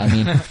crazy. I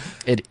mean,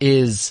 it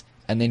is.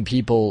 And then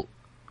people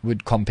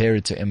would compare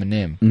it to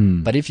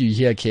Eminem. But if you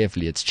hear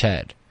carefully, it's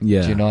Chad.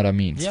 Yeah. Do you know what I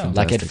mean? Yeah.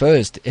 Like at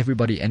first,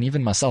 everybody, and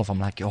even myself, I'm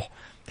like, yo,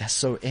 that's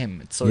so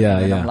M. It's so Yeah, M.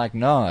 And yeah. I'm like,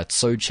 no, it's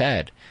so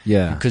Chad.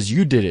 Yeah. Because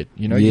you did it.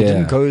 You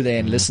didn't go there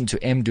and listen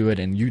to M do it,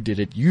 and you did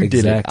it. You did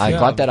it. Exactly. I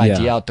got that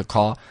idea out the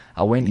car.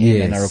 I went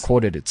in and I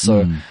recorded it.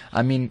 So,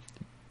 I mean,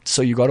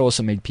 so you got to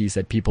also make peace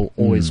that people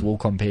always will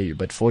compare you.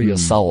 But for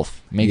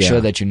yourself, make sure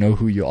that you know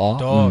who you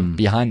are.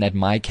 Behind that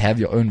mic, have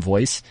your own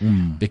voice.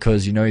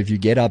 Because, if you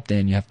get up there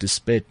and you have to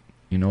spit,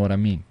 you know what I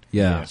mean?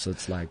 Yeah. So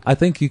it's like, I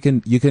think you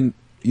can,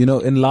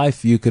 in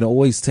life, you can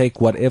always take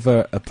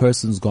whatever a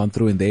person's gone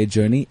through in their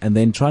journey and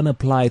then try and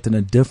apply it in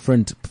a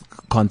different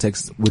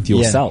context with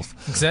yourself.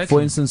 Exactly.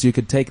 For instance, you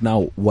could take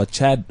now what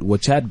Chad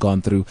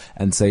gone through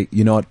and say,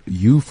 you know what,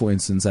 you, for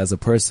instance, as a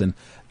person,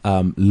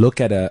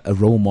 look at a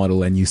role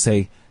model and you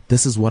say,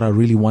 this is what I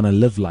really want to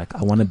live like.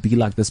 I want to be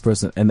like this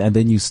person. And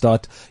then you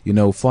start,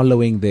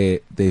 following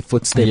their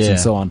footsteps and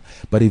so on.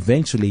 But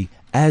eventually,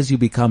 as you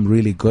become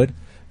really good,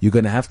 you're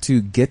going to have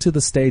to get to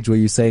the stage where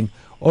you're saying,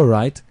 all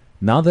right,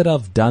 now that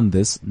I've done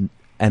this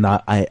and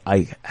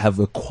I have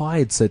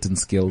acquired certain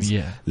skills,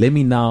 let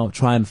me now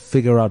try and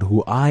figure out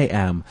who I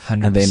am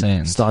 100%, and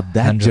then start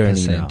that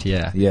journey now.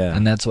 Yeah.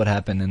 And that's what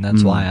happened. And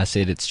that's why I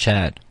said it's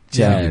Chad.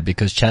 Yeah.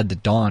 Because Chad the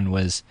Don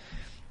was,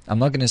 I'm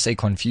not going to say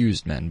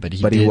confused, man, but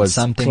he did was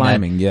something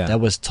climbing, that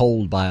was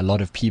told by a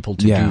lot of people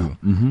to do.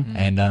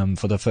 And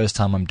for the first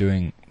time, I'm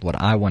doing what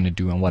I want to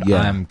do and what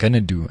I'm going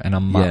to do. And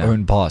I'm my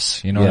own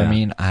boss. You know what I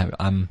mean?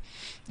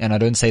 And I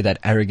don't say that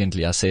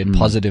arrogantly. I say it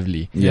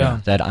positively.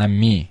 That I'm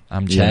me.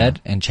 I'm Chad,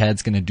 and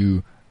Chad's going to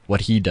do what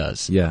he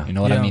does. Yeah. You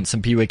know what I mean?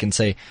 Some people can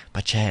say,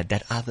 but Chad,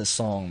 that other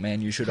song,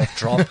 man, you should have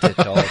dropped it,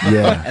 dog.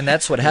 And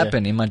that's what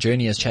happened in my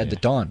journey as Chad the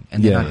Don.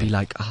 And then I'd be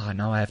like,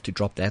 now I have to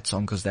drop that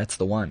song because that's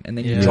the one. And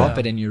then you drop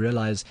it and you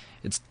realize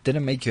it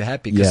didn't make you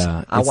happy because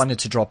I wanted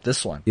to drop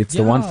this one. It's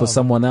the one for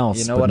someone else,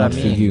 you know but what not I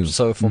mean? for you.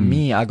 So for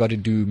me, I got to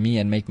do me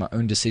and make my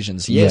own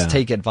decisions. Yes,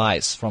 take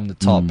advice from the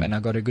top, and I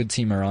got a good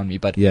team around me.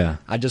 But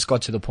I just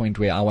got to the point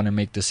where I want to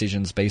make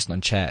decisions based on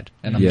Chad,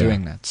 and I'm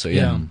doing that. So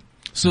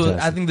So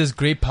Fantastic. I think there's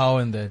great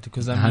power in that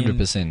because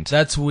 100%.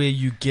 That's where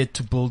you get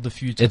to build the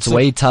future. It's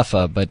way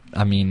tougher, but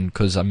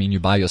because you're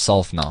by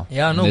yourself now.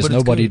 Yeah, no, there's but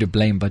nobody to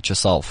blame but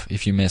yourself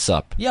if you mess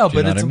up. Yeah,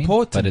 but it's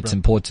important. But it's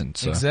important.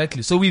 So.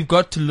 Exactly. So we've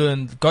got to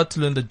learn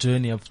the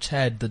journey of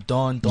Chad, the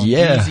Don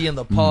Easy in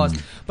the past.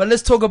 But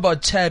let's talk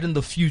about Chad in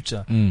the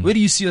future. Where do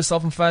you see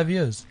yourself in 5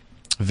 years?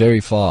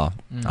 Very far.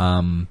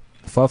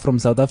 Far from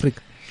South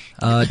Africa.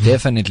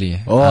 Definitely.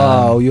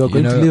 Oh, you're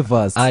going to leave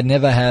us. I'd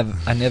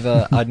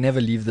never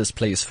leave this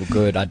place for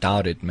good. I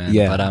doubt it, man.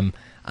 Yeah. But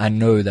I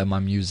know that my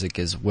music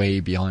is way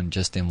beyond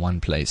just in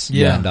one place.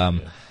 Yeah.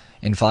 And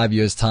in 5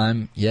 years'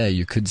 time,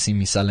 you could see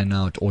me selling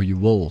out, or you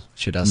will,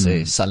 should I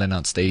say, selling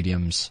out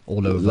stadiums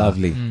all over.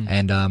 Lovely.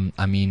 And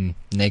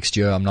next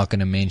year I'm not going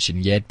to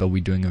mention yet, but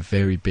we're doing a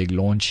very big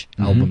launch,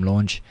 album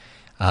launch.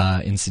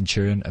 In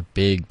Centurion, a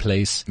big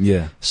place.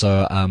 Yeah.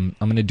 So I'm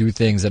gonna do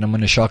things and I'm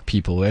gonna shock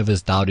people.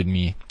 Whoever's doubted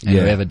me and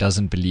whoever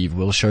doesn't believe,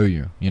 we'll show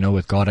you.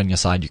 With God on your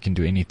side, you can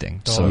do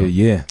anything. So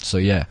in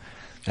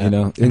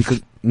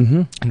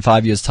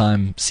 5 years'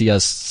 time, see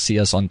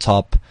us on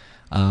top,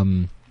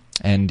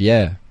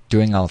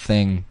 doing our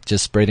thing,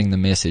 just spreading the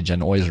message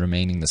and always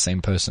remaining the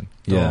same person.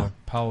 Yeah.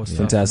 Power stuff.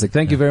 Fantastic.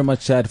 Thank you very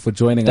much, Chad, for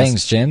joining us.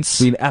 Thanks,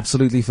 gents. It's been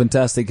absolutely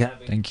fantastic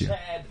having Thank you.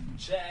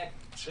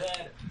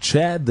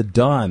 Chad the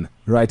Don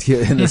right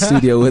here in the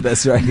studio with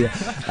us right here.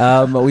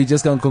 We're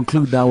just going to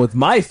conclude now with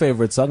my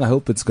favorite song. I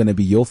hope it's going to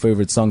be your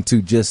favorite song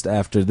too just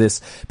after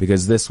this,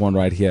 because this one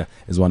right here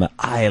is one that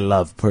I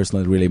love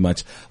personally really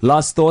much.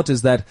 Last thought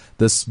is that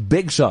the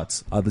big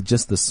shots are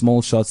just the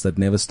small shots that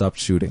never stop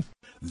shooting.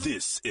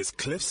 This is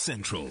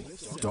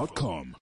CliffCentral.com.